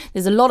hope,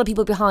 there's a lot of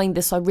people behind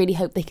this, so I really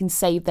hope they can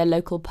save their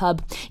local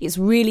pub. It's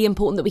really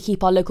important that we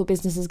keep our local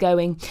businesses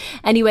going.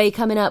 Anyway,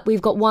 coming up,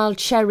 we've got Wild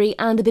Cherry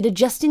and a bit of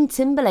Justin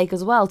Timberlake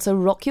as well, so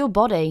rock your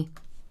body.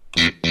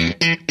 Hey,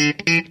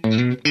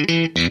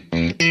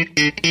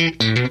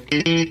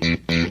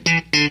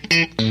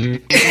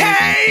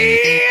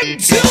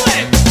 do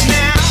it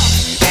now.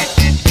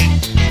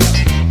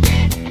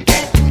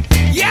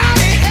 Yeah,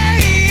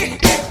 hey.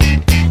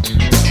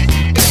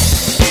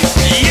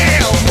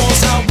 Yeah,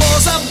 was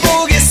a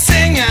boogie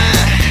singer,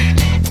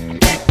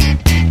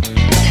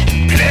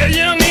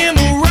 playing in a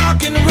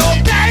rock and roll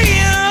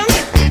band.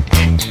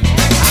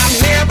 I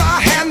never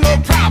had no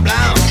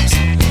problems,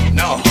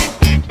 no,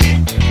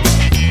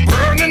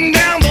 burning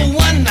down the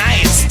one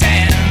night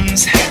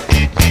stands.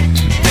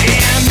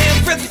 And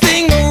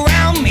everything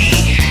around me,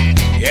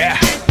 yeah,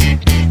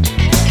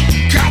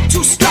 got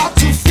to start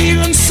to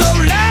feeling so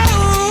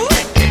low.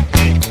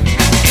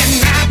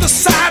 And I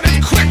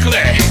decided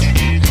quickly,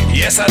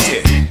 yes I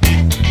did,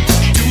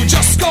 to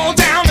just go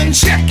down and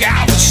check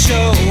out the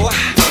show.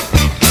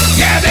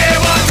 Yeah, they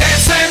were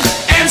dancing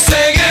and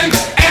singing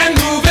and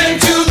moving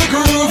to the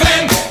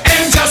grooving.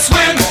 And just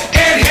when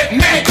it hit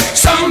me,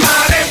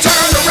 somebody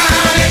turned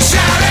around and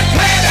shouted,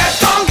 play that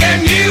funky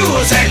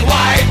music,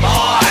 white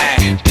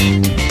boy.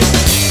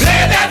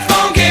 Play that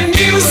funky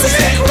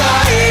music,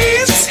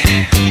 right?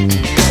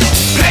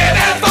 Play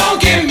that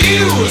funky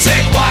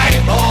music, white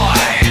boy.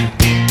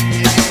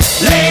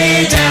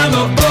 Lay down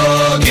the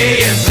boogie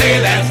and play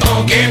that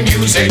funky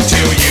music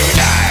till you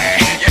die.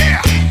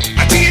 Yeah,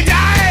 till you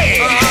die.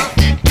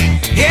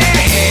 Yeah.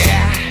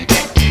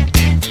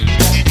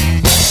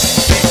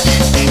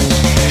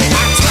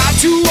 I tried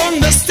to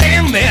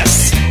understand this.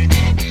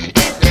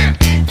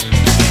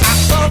 I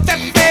thought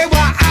that they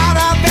were out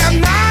of their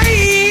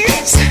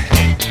minds.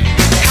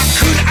 How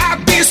could I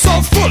be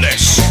so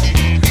foolish?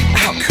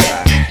 How could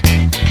I?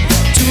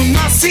 To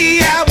not see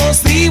I was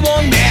the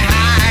one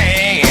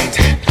behind.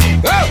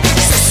 Oh,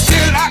 so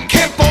still I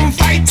kept on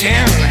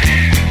fighting.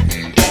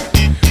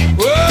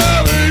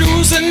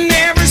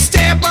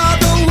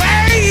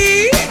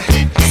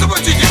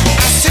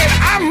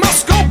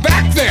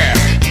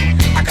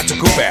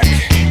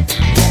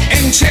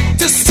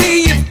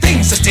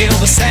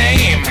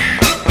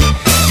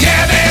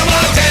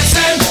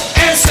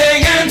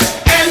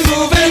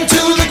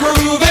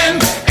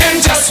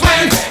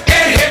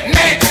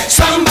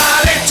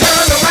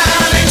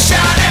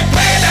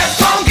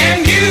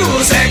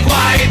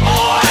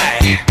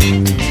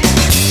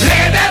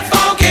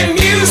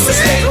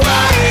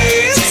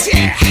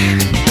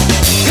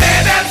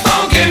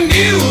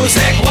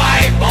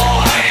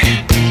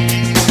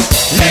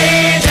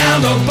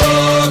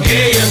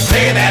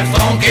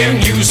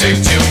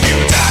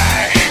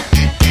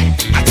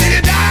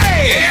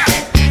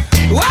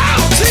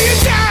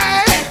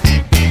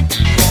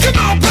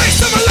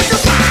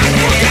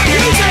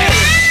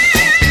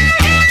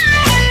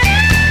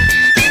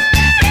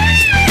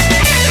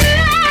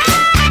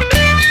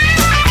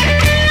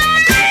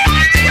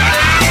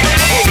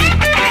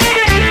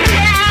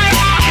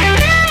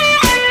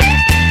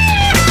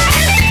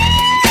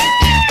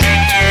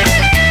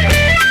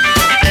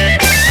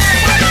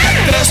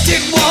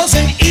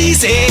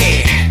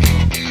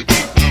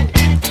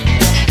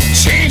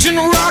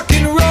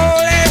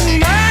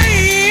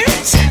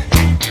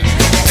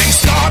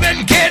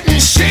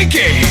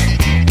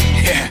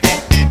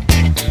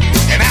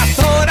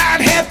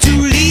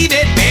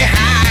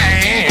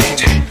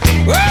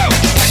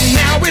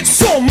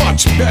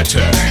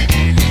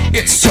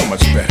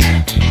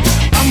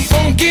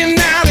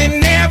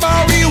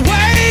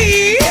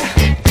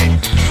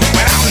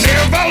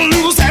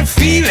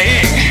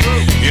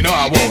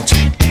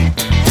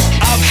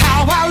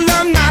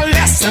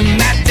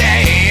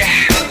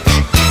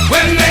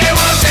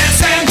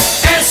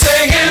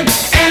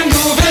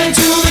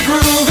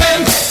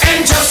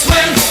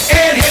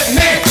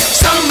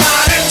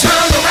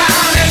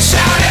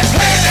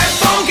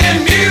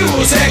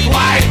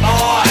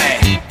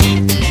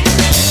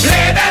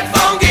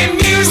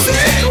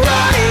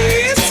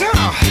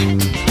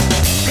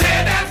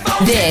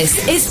 This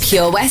is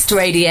Pure West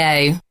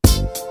Radio.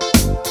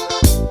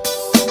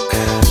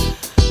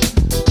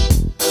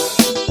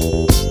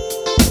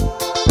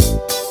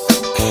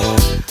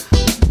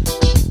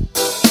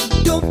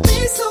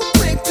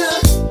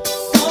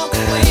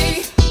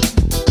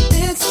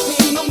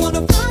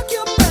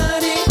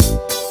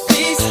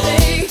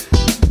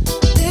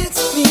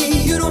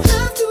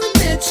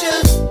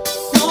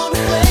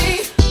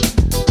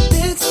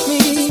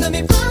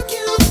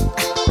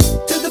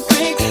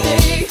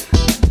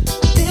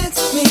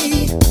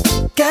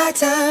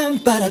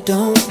 But I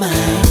don't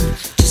mind.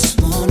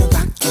 Just wanna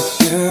rock you,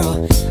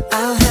 girl.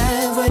 I'll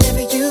have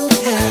whatever you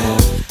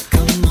have.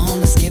 Come on,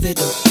 let's give it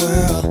a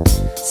whirl.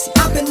 See,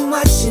 I've been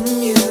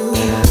watching you,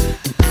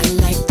 and I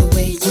like the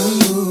way you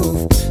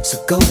move.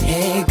 So go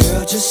ahead,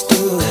 girl, just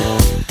do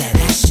that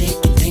ass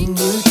shaking thing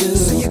you do.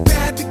 So you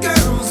grab your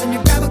girls and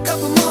you grab a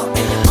couple more,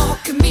 and you all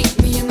can meet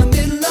me in the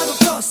middle of the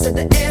floor. So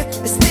the air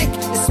is thick,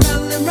 it's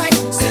smelling right.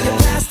 So you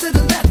pass to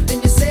the left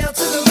and you sail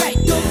to the right.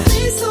 Don't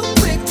be so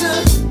quick to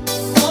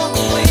walk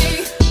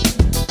away.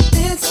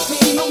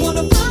 I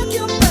wanna rock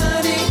your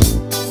body,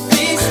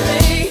 please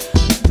stay.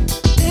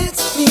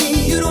 It's me,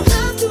 you don't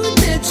have to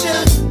admit you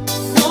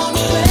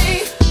wanna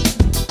play.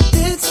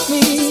 It's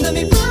me, just let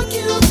me rock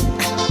you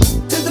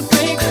to the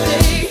break of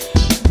day.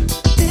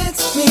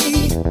 It's me,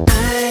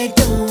 I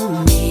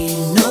don't need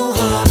no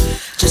heart,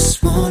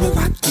 just wanna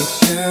rock you,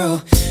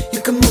 girl.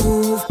 You can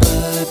move,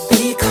 but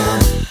be calm.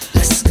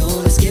 Let's go,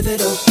 let's give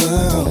it a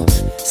whirl.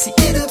 See,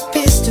 it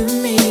appears to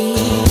me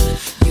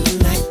you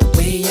like the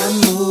way I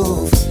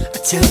move. I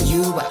tell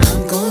you what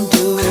I'm gonna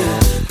do.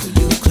 Pull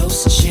you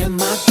close and share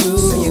my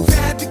groove. So you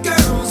grab your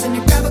girls and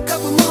you grab a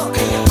couple more,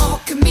 and you all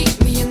can meet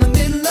me in the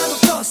middle of the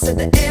floor. So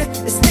the air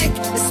is thick,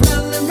 it's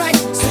smelling right.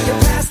 So you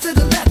pass to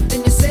the left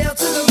and you sail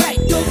to the right.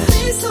 Don't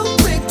be so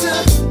quick to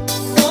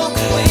walk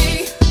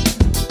away.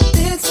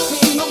 It's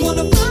me, I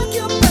wanna rock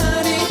your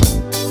body,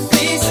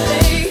 please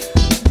stay.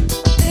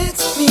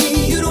 It's me,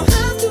 you don't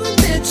have to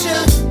admit you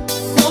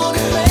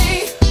wanna play.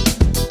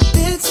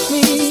 It's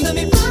me, just let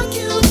me rock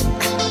you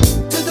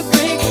to the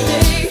break of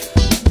day.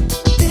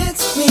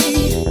 It's me.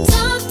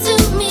 Talk to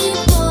me,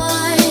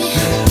 boy.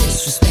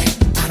 Disrespect,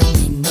 I don't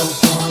mean no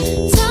harm.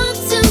 Talk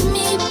to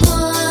me,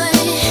 boy.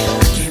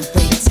 I can't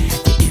wait to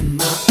have you in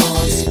my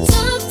arms.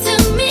 Talk to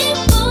me,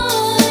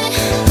 boy.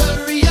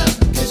 Hurry up,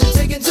 cause you're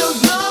taking too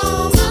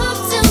long. Talk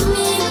to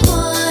me,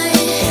 boy.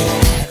 And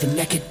I have you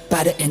naked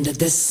by the end of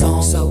this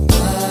song. So what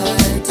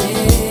did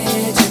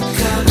you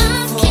come I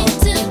came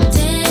to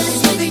dance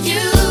with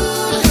you.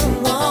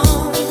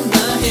 wanna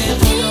hear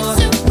Came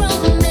to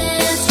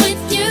romance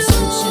with you.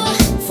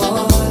 for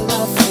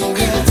love?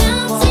 And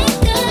don't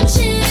take a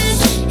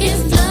chance if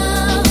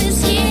love is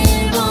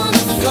here on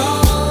the floor.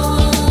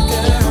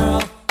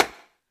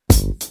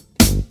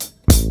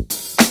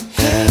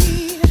 Hey,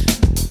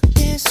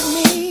 it's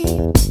me.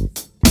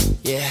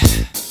 Yeah.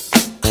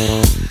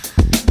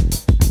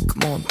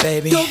 Come on,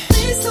 baby. Don't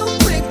be so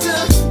quick to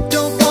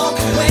don't walk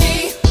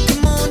away.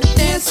 Come on and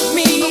dance with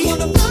me. I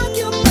wanna rock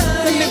your body.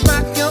 Let me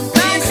rock your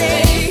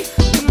body.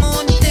 Come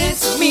on and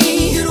dance with me.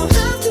 You don't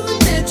have to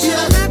admit you.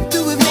 Don't have to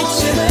admit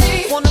you.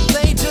 Wanna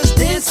play, just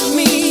dance with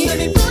me. Let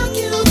me rock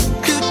you.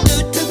 Do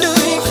the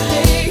break of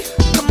day.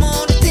 Come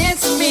on and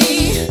dance with me.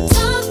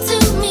 Talk to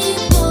me,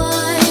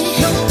 boy.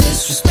 No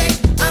disrespect,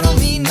 I don't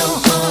mean no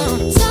harm.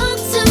 Talk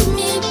to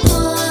me,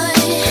 boy.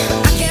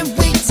 I can't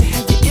wait to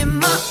have you in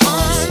my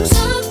arms.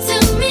 Talk to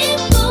me,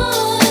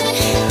 boy.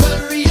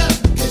 Hurry up,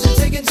 cause you're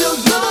taking too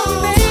long,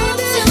 Talk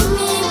baby. to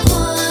me,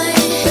 boy.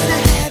 Better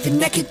have you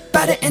naked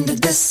by the end of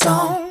this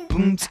song.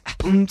 Boom,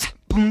 boom,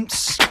 boom, boom,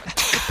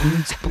 boom,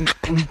 boom,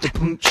 boom,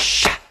 boom,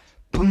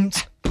 boom,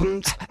 boom,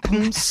 boom,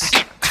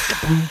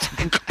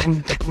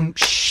 boom, boom,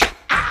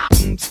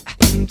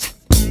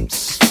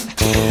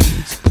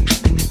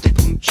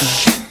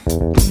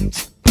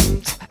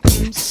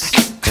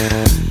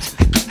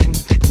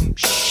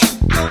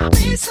 Don't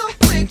be so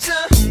quick to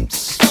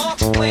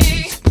walk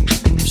away.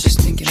 I'm just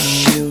thinking of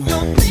you.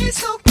 Don't be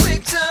so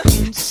quick to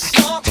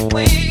walk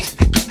away.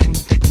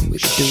 We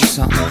could do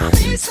something. Don't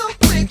be so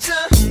quick to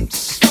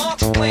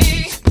walk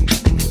away.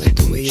 Like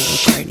the way you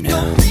look right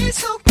now. Don't be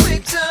so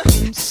quick to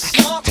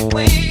walk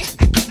away.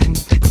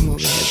 Come over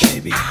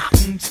here, baby.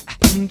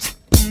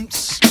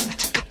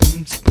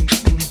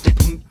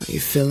 Are you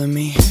feeling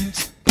me?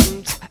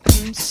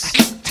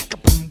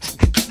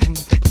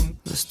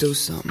 Let's do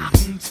something.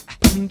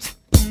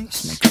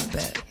 Let's make a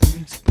bet.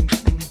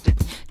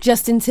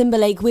 Justin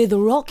Timberlake with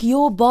Rock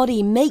Your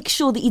Body. Make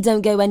sure that you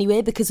don't go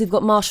anywhere because we've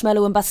got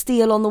Marshmello and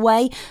Bastille on the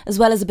way, as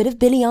well as a bit of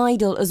Billy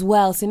Idol as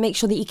well. So make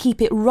sure that you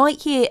keep it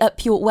right here at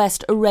Pure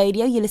West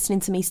Radio. You're listening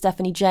to me,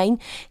 Stephanie Jane,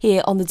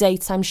 here on the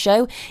Daytime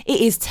Show. It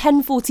is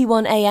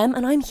 10:41am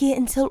and I'm here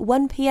until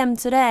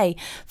 1pm today.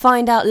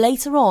 Find out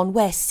later on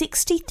where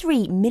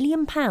 £63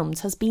 million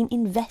has been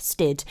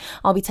invested.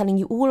 I'll be telling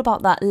you all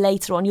about that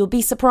later on. You'll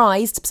be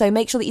surprised, so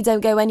make sure that you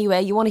don't go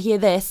anywhere. You want to hear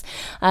this,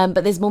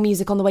 but there's more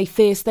music on the way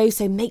first though,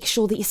 so make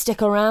sure that you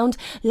stick around.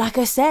 Like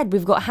I said,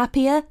 we've got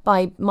Happier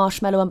by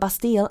Marshmello and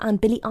Bastille,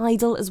 and Billy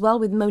Idol as well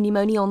with Moni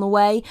Moni on the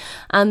way.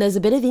 And there's a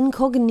bit of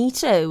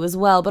Incognito as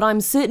well, but I'm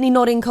certainly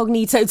not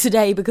incognito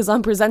today because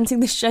I'm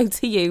presenting this show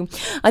to you.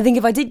 I think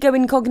if I did go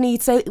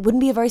incognito, it wouldn't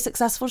be a very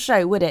successful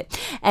show, would it?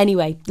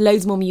 Anyway,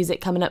 loads more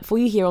music coming up for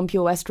you here on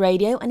Pure West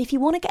Radio, and if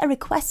you want to get a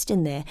request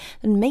in there,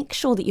 then make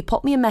sure that you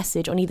pop me a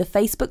message on either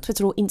Facebook,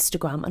 Twitter or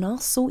Instagram, and I'll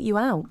sort you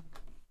out.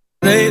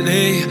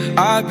 Lately,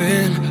 I've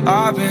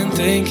been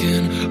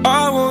thinking,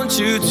 I want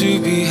you to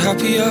be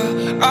happier,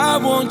 I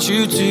want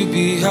you to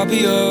be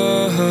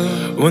happier.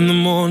 When the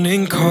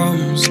morning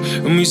comes,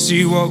 and we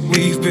see what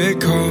we've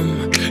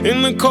become.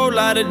 In the cold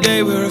light of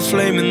day, we're a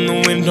flame in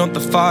the wind, not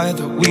the fire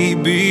that we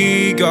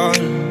begun.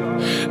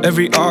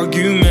 Every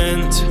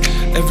argument,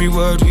 every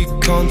word we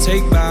can't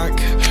take back.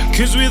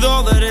 Cause with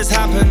all that has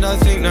happened, I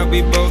think that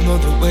we both know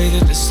the way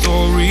that the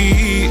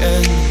story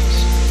ends.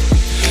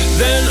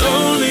 Then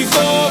only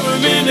for a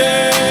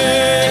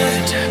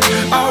minute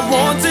I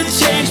want to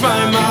change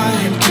my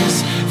mind,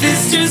 cause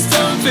this just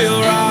don't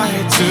feel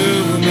right to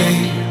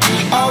me.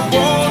 I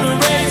wanna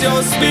raise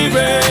your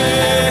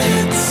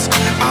spirits,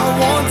 I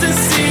want to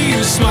see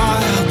you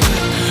smile,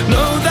 but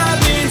no, that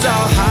means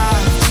I'll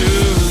have to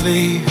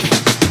leave.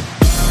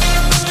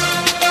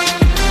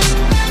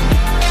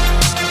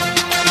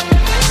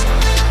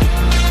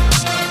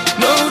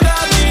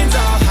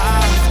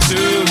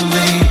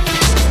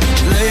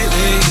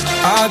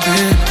 I've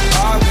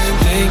been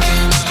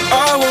thinking,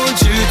 I want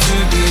you to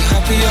be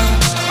happier,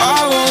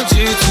 I want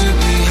you to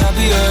be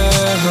happier.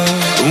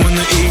 When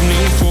the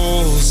evening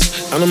falls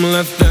and I'm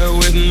left there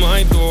with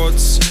my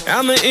thoughts,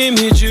 and the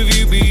image of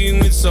you being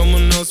with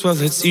someone else, well,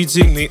 it's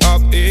eating me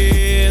up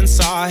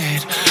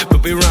inside.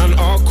 But we ran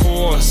our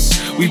course,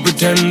 we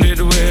pretended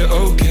we're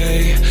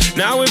okay.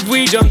 Now if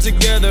we jump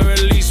together,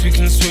 at least we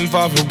can swim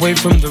far away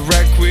from the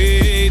wreck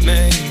we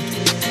made.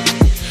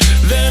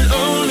 Then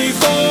only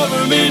for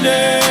a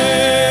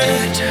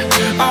minute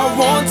I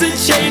want to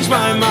change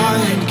my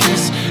mind,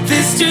 cause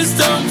this just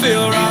don't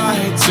feel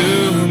right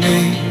to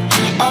me.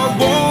 I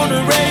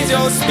wanna raise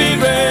your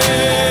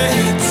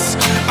spirits,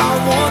 I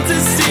want to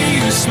see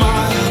you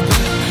smile, but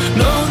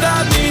no,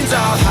 that means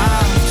I'll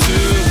have to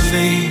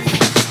leave.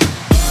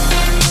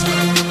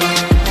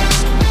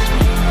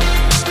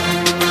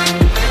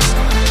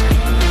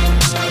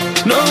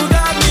 No,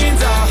 that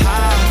means I'll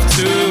have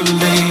to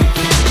leave.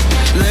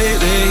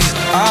 Lately,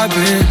 I've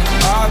been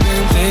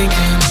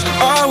thinking,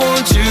 I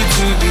want you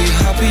to be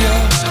happier,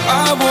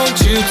 I want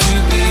you to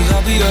be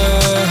happier.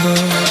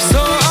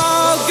 So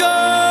I'll go,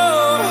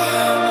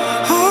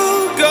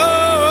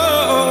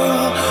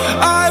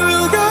 I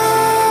will go.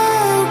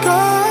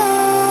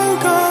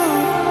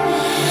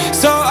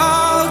 So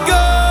I'll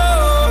go,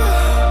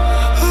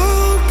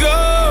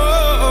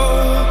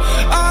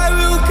 I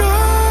will go.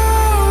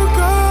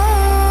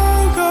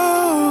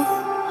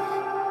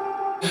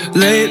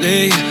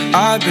 Lately,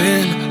 I've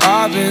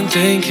been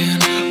thinking,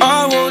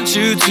 I want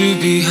you to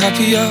be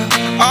happier,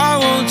 I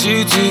want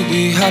you to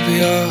be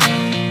happier.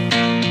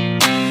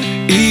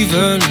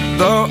 Even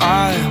though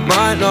I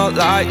might not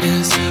like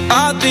this,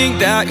 I think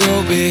that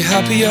you'll be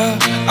happier,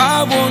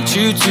 I want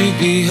you to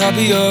be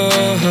happier.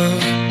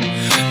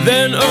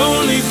 Then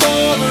only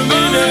for a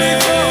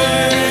minute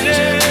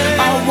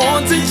I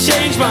want to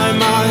change my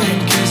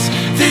mind, cause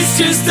this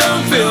just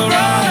don't feel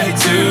right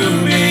to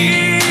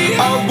me.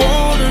 I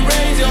wanna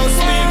raise your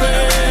spirits,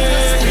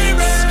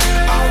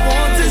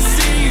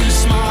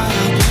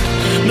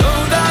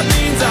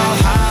 I'll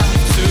have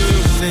to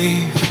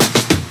leave.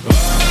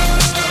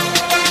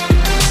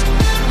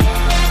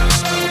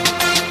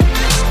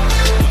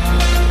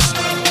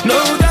 No,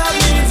 that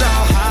means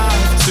I'll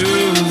have to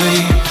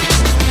leave.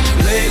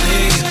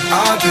 Lately,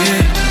 I've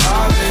been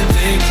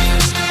thinking,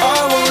 I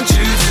want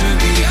you to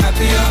be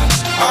happier,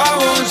 I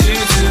want you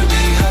to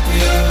be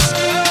happier.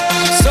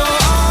 So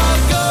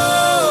I'll go,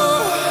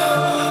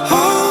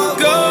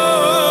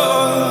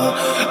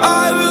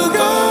 I will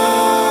go.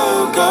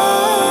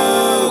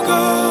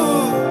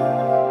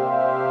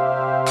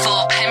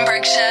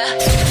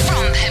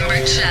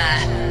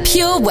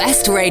 Pure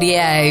West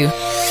Radio.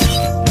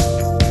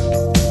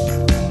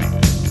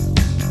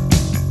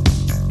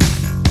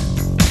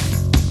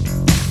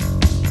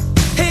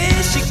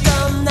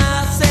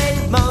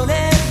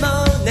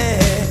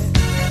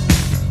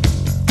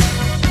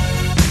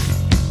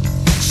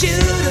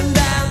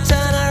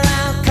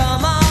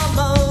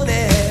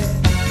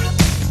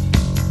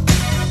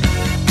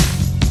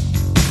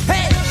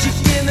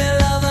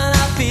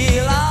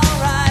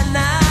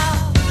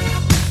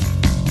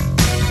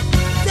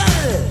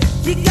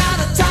 You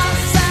gotta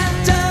toss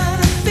and turn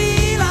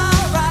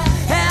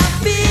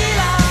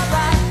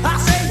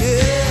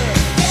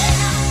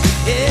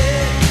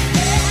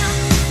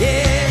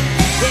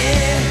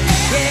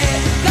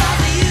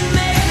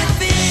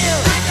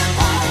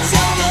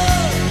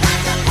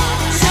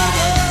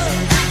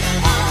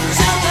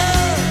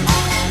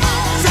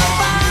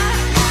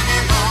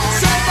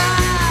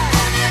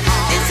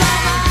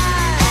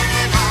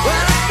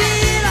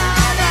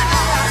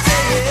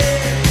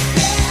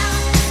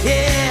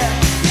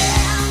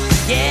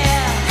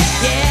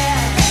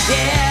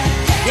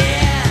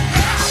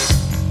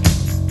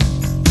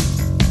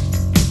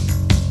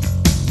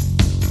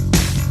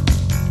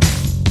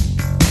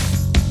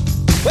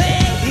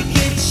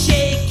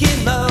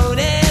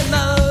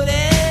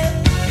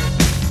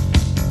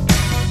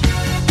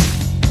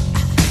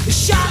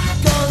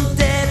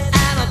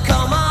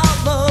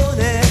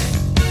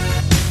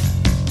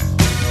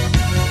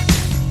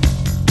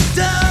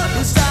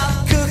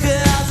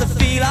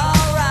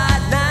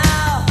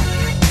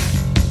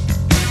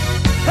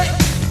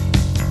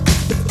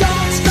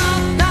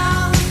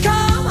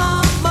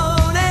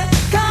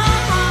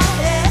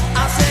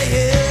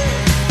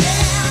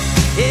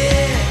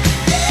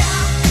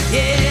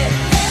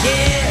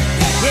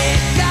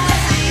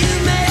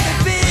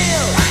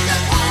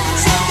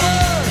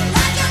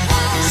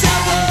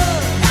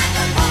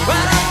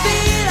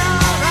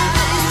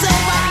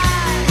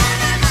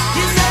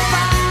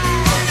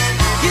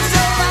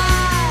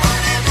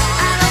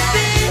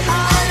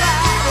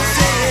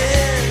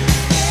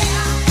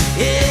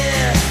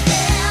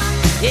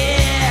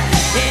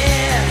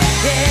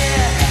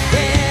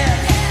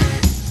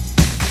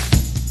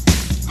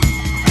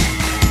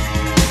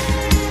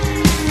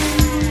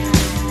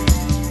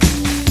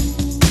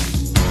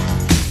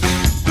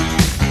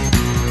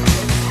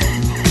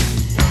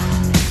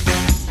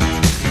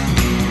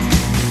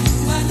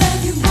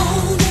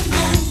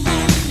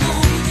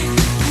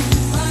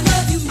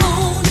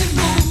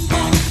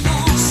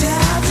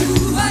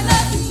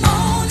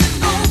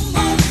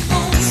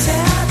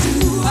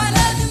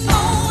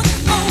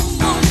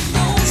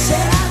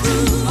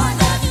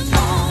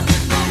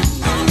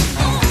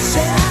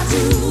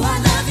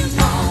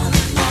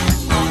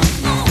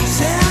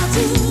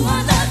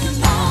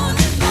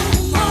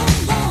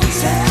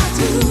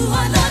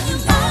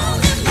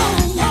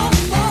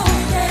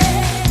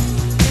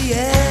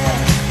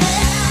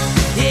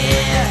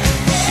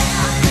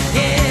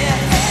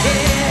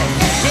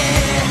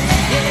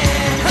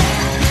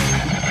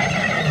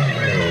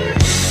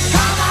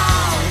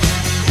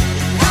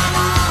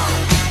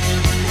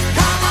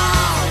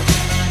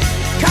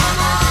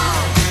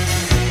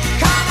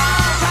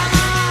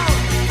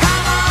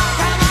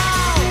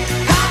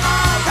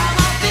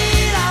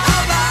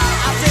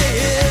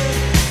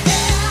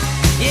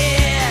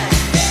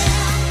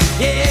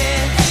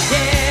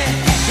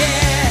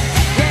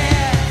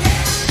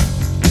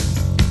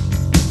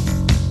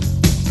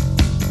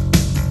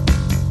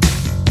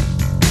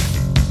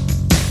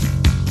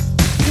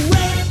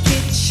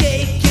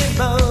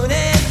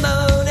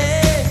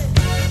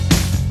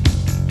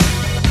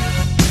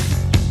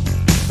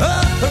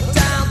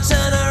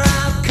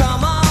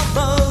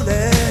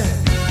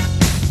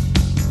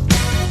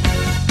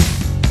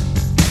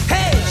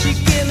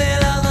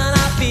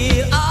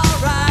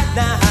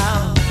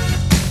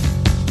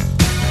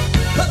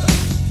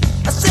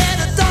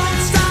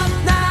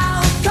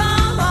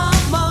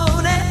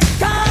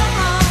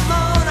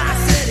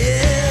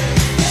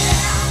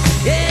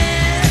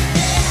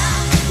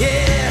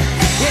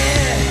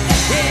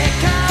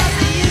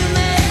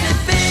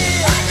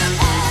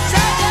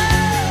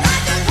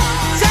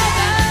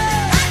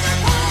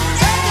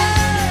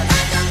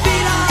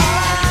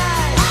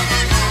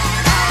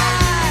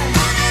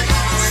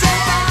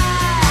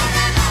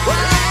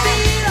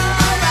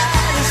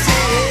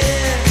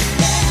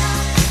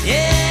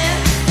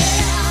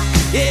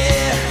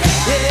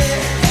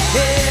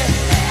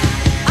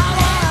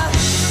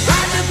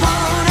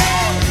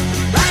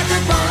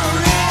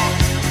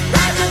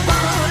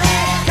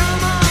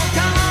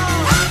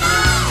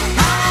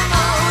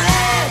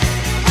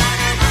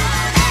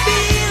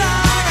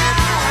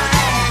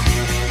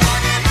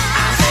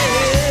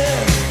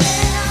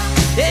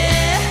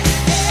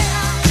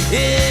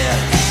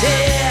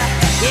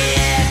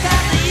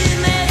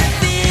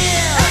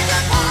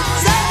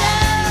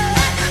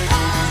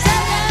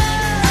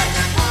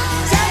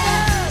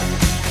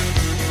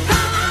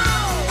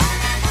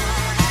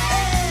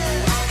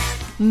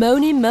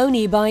Moni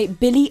Moni by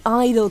Billy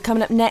Idol.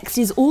 Coming up next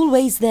is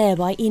Always There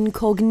by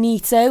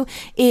Incognito.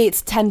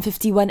 It's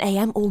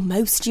 10:51am,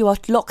 almost. You are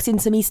locked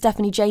into me,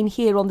 Stephanie Jane,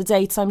 here on the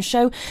Daytime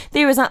Show.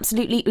 There is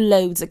absolutely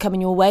loads coming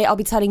your way. I'll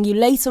be telling you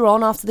later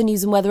on after the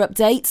news and weather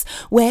updates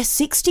where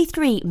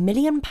 £63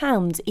 million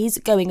is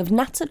going of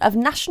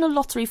national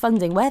lottery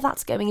funding, where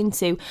that's going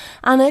into.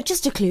 And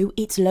just a clue,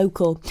 it's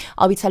local.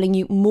 I'll be telling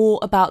you more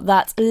about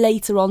that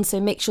later on, so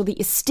make sure that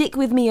you stick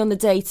with me on the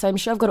Daytime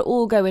Show. I've got it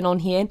all going on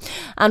here.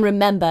 And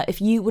remember,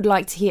 if you would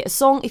like to hear a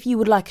song, if you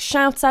would like a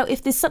shout out,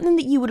 if there's something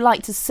that you would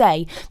like to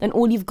say, then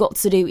all you've got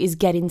to do is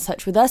get in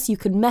touch with us. You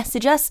can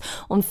message us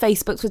on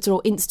Facebook, Twitter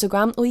or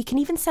Instagram, or you can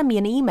even send me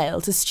an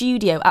email to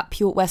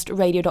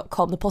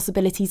studio@purewestradio.com. The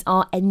possibilities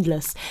are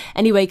endless.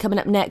 Anyway, coming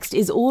up next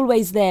is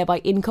Always There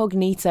by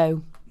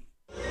Incognito.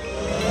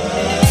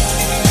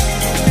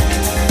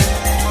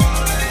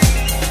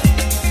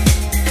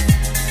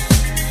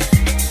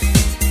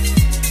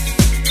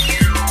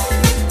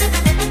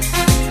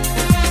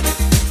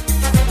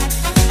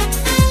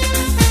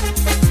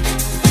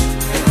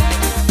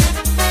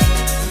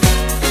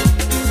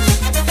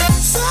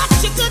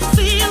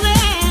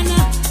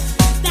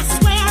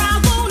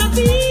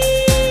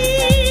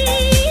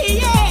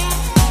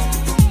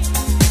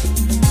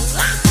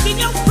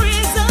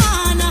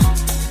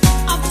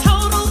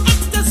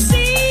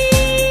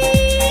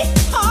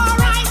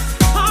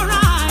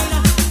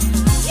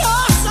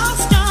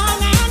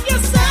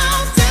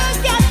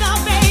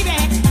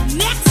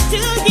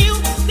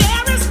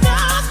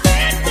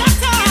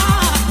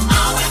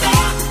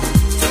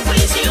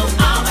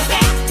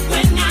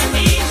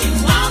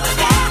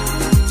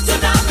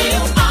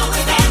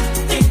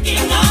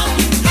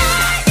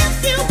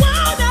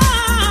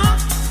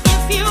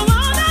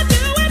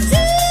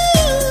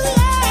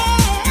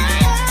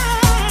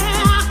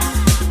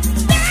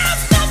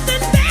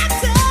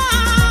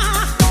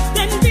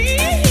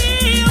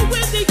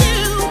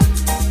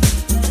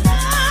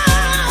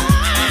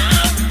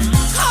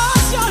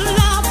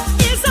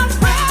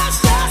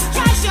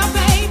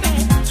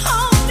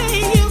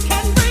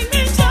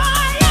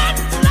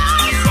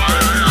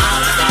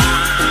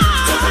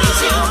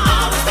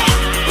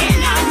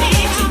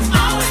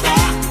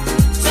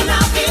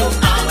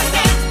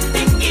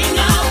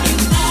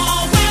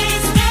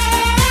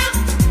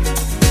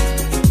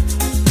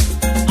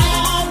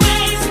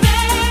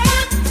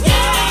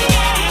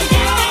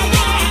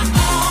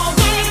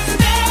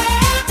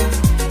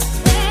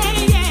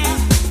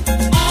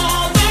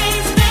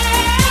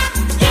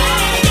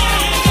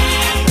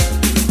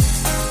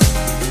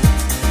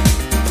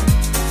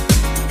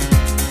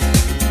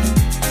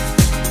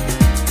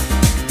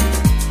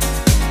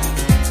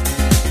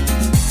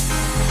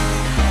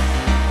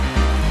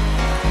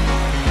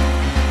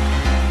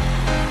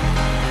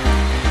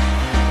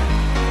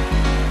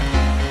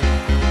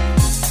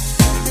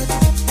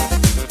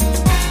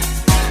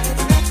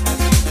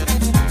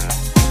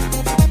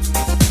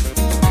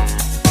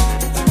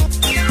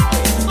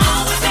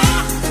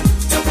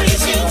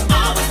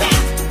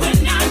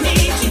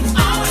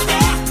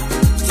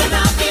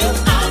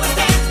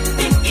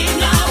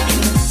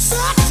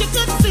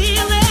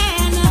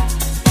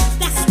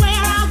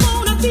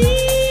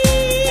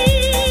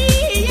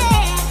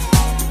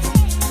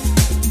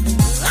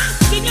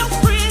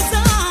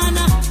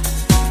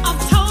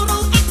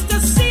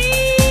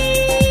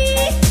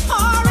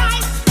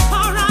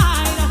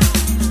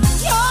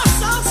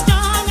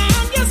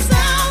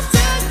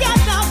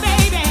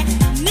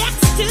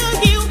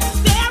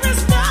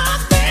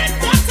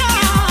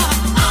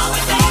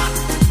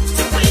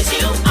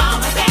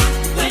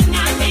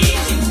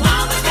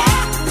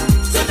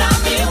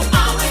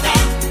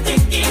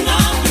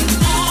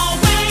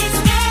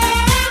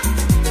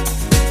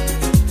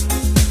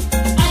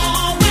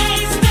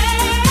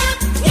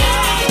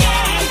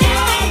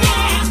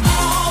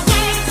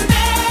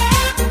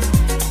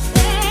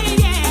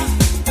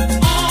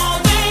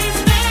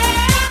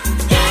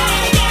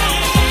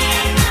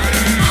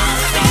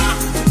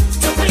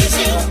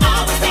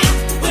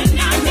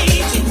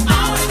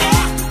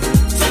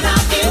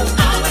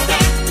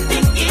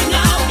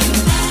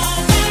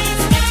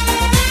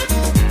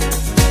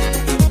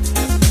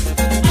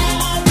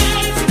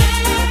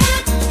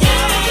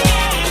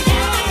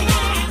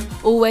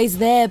 Always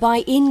There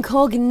by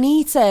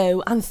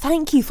Incognito. And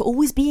thank you for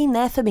always being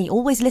there for me,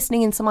 always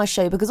listening into my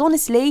show, because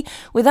honestly,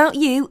 without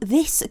you,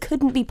 this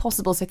couldn't be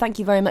possible. So thank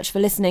you very much for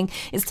listening.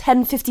 It's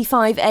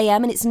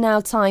 10:55am and it's now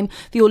time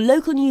for your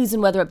local news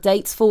and weather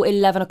updates for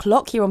 11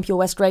 o'clock here on Pure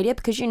West Radio,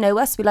 because you know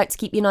us, we like to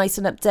keep you nice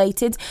and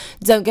updated.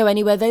 Don't go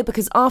anywhere though,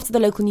 because after the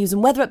local news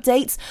and weather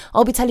updates,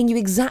 I'll be telling you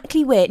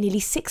exactly where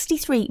nearly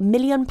 £63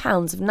 million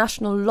of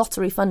national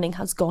lottery funding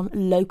has gone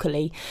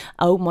locally.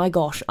 Oh my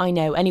gosh, I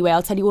know. Anyway,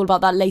 I'll tell you all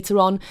about that later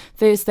on.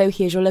 First though,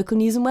 here's your local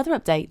news and weather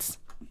updates.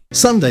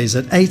 Sundays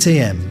at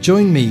 8am,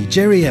 join me,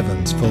 Jerry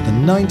Evans, for the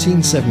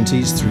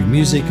 1970s through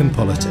music and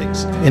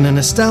politics. In a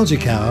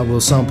nostalgic hour,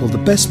 we'll sample the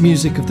best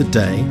music of the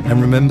day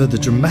and remember the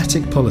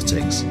dramatic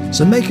politics.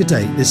 So make a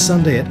date this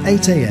Sunday at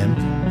 8am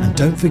and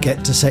don't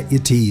forget to set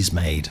your teas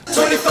made.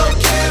 24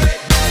 karat,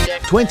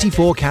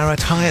 24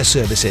 Carat Hire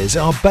Services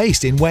are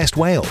based in West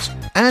Wales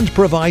and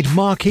provide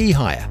marquee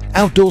hire,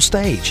 outdoor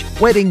stage,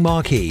 wedding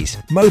marquees,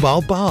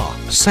 mobile bar,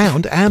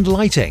 sound and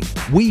lighting.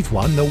 We've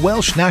won the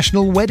Welsh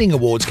National Wedding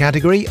Awards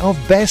category of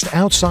Best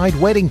Outside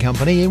Wedding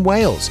Company in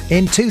Wales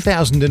in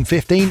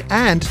 2015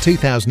 and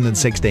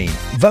 2016,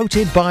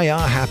 voted by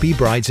our happy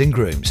brides and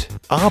grooms.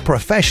 Our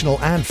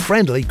professional and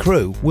friendly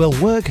crew will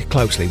work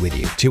closely with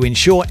you to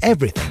ensure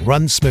everything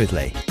runs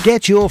smoothly.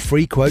 Get your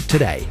free quote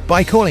today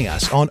by calling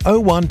us on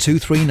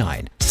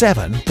 01239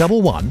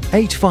 711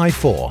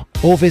 854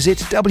 or visit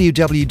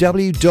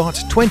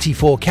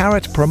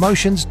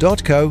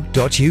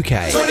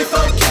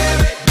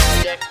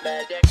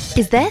www.24caratpromotions.co.uk.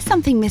 Is there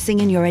something missing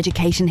in your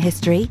education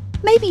history?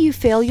 Maybe you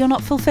feel you're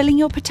not fulfilling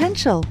your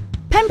potential.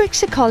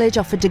 Pembrokeshire College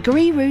offer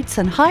degree routes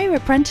and higher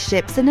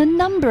apprenticeships in a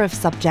number of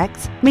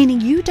subjects, meaning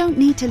you don't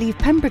need to leave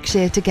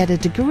Pembrokeshire to get a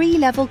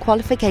degree-level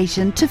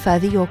qualification to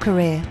further your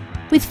career.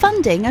 With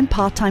funding and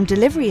part-time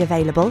delivery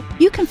available,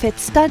 you can fit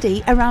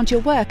study around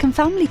your work and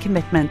family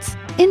commitments.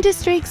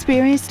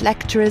 Industry-experienced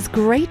lecturers,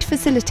 great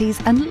facilities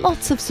and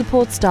lots of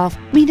support staff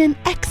mean an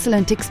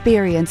excellent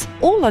experience,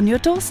 all on your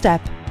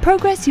doorstep.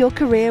 Progress your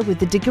career with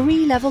the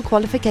degree-level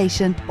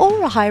qualification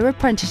or a higher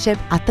apprenticeship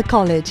at the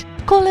college.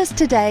 Call us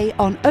today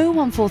on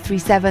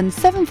 01437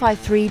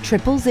 753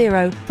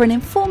 000 for an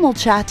informal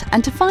chat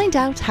and to find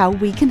out how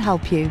we can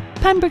help you.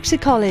 Pembrokeshire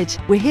College,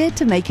 we're here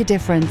to make a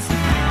difference.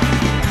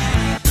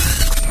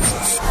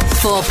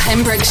 For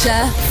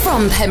Pembrokeshire,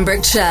 from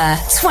Pembrokeshire,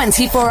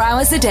 24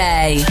 hours a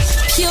day.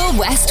 Pure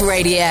West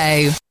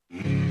Radio.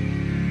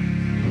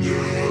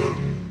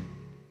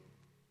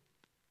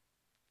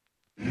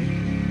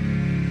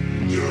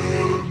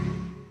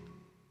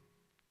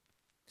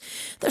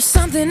 There's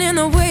something in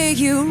the way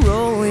you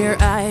roll your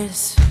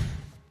eyes.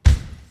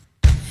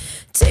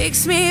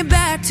 Takes me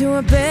back to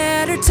a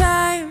better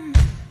time,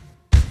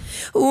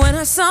 when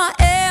I saw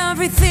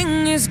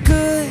everything is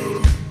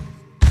good.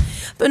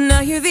 But now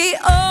you're the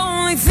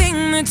only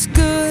thing that's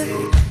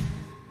good.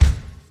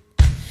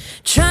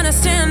 Trying to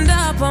stand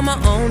up on my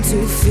own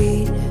 2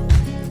 feet.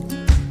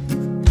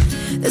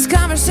 This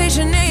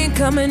conversation ain't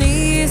coming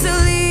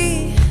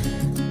easily.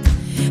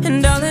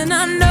 And darling,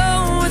 I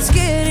know it's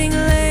getting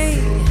late.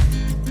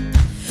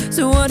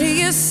 So what do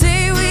you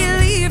say we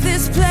leave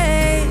this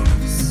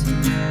place?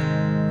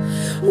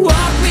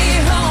 Walk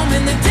me home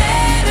in the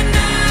dead of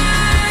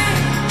night.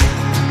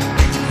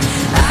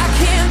 I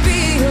can't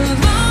be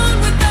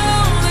alone with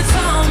all that's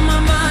on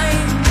my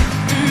mind.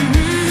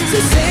 So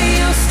say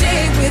you'll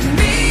stay with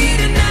me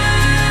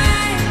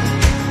tonight,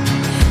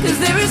 'cause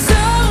there is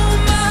so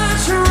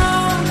much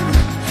wrong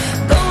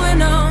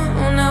going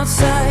on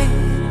outside.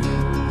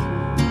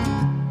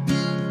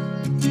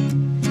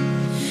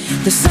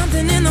 There's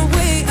something in the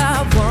way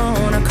I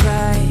wanna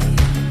cry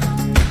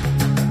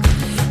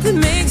that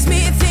makes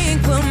me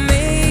think we'll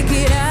make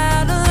it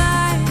out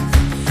alive.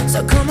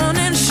 So come on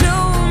and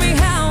show me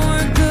how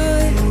we're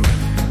good.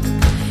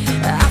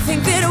 I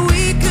think that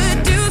we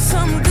could do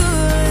some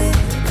good.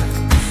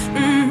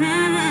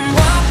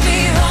 Walk me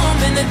home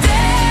in the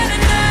dead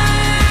of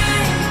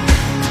night.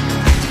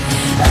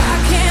 I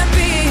can't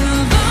be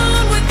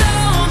alone with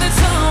all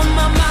that's on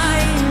my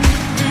mind.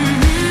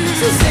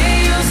 So say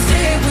you'll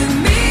stay with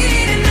me,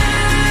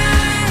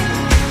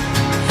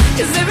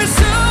 'cause there is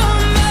so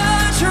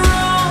much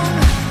wrong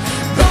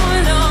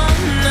going on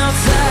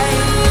outside.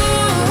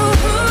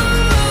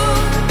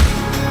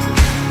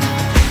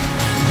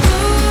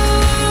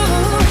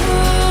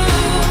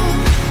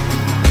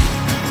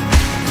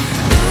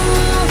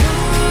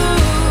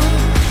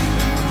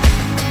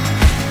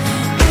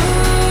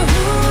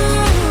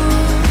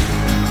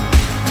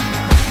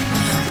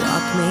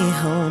 Walk me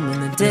home in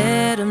the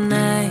dead of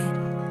night,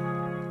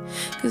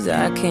 'cause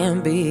I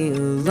can't be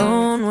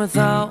alone with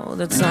all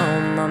that's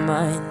on my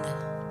mind.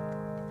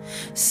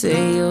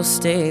 Say you'll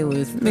stay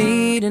with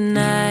me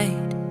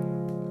tonight,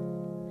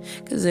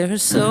 'cause there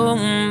is so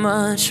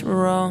much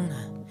wrong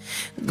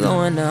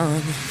going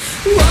on.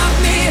 Walk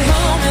me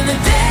home in the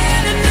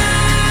dead of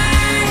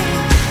night.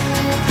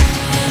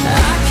 I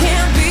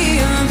can't be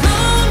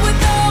alone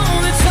with all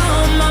that's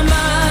on my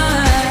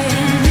mind.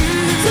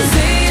 So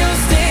say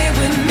you'll stay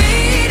with me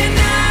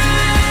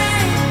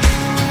tonight,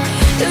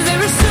 'cause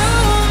there is so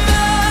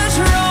much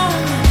wrong.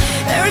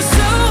 There is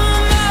so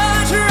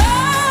much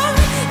wrong.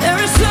 There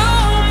is so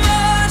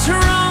much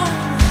wrong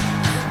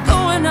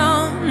going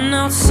on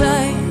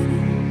outside.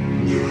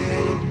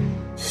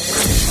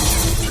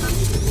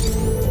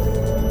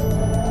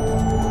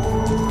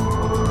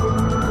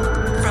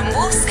 From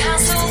Wolf's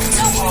Castle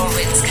to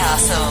Warwin's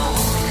Castle.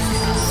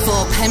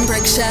 For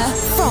Pembrokeshire,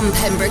 from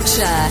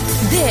Pembrokeshire,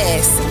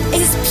 this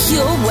is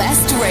Pure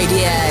West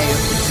Radio.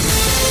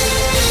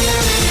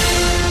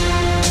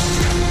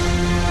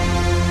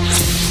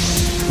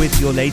 With your latest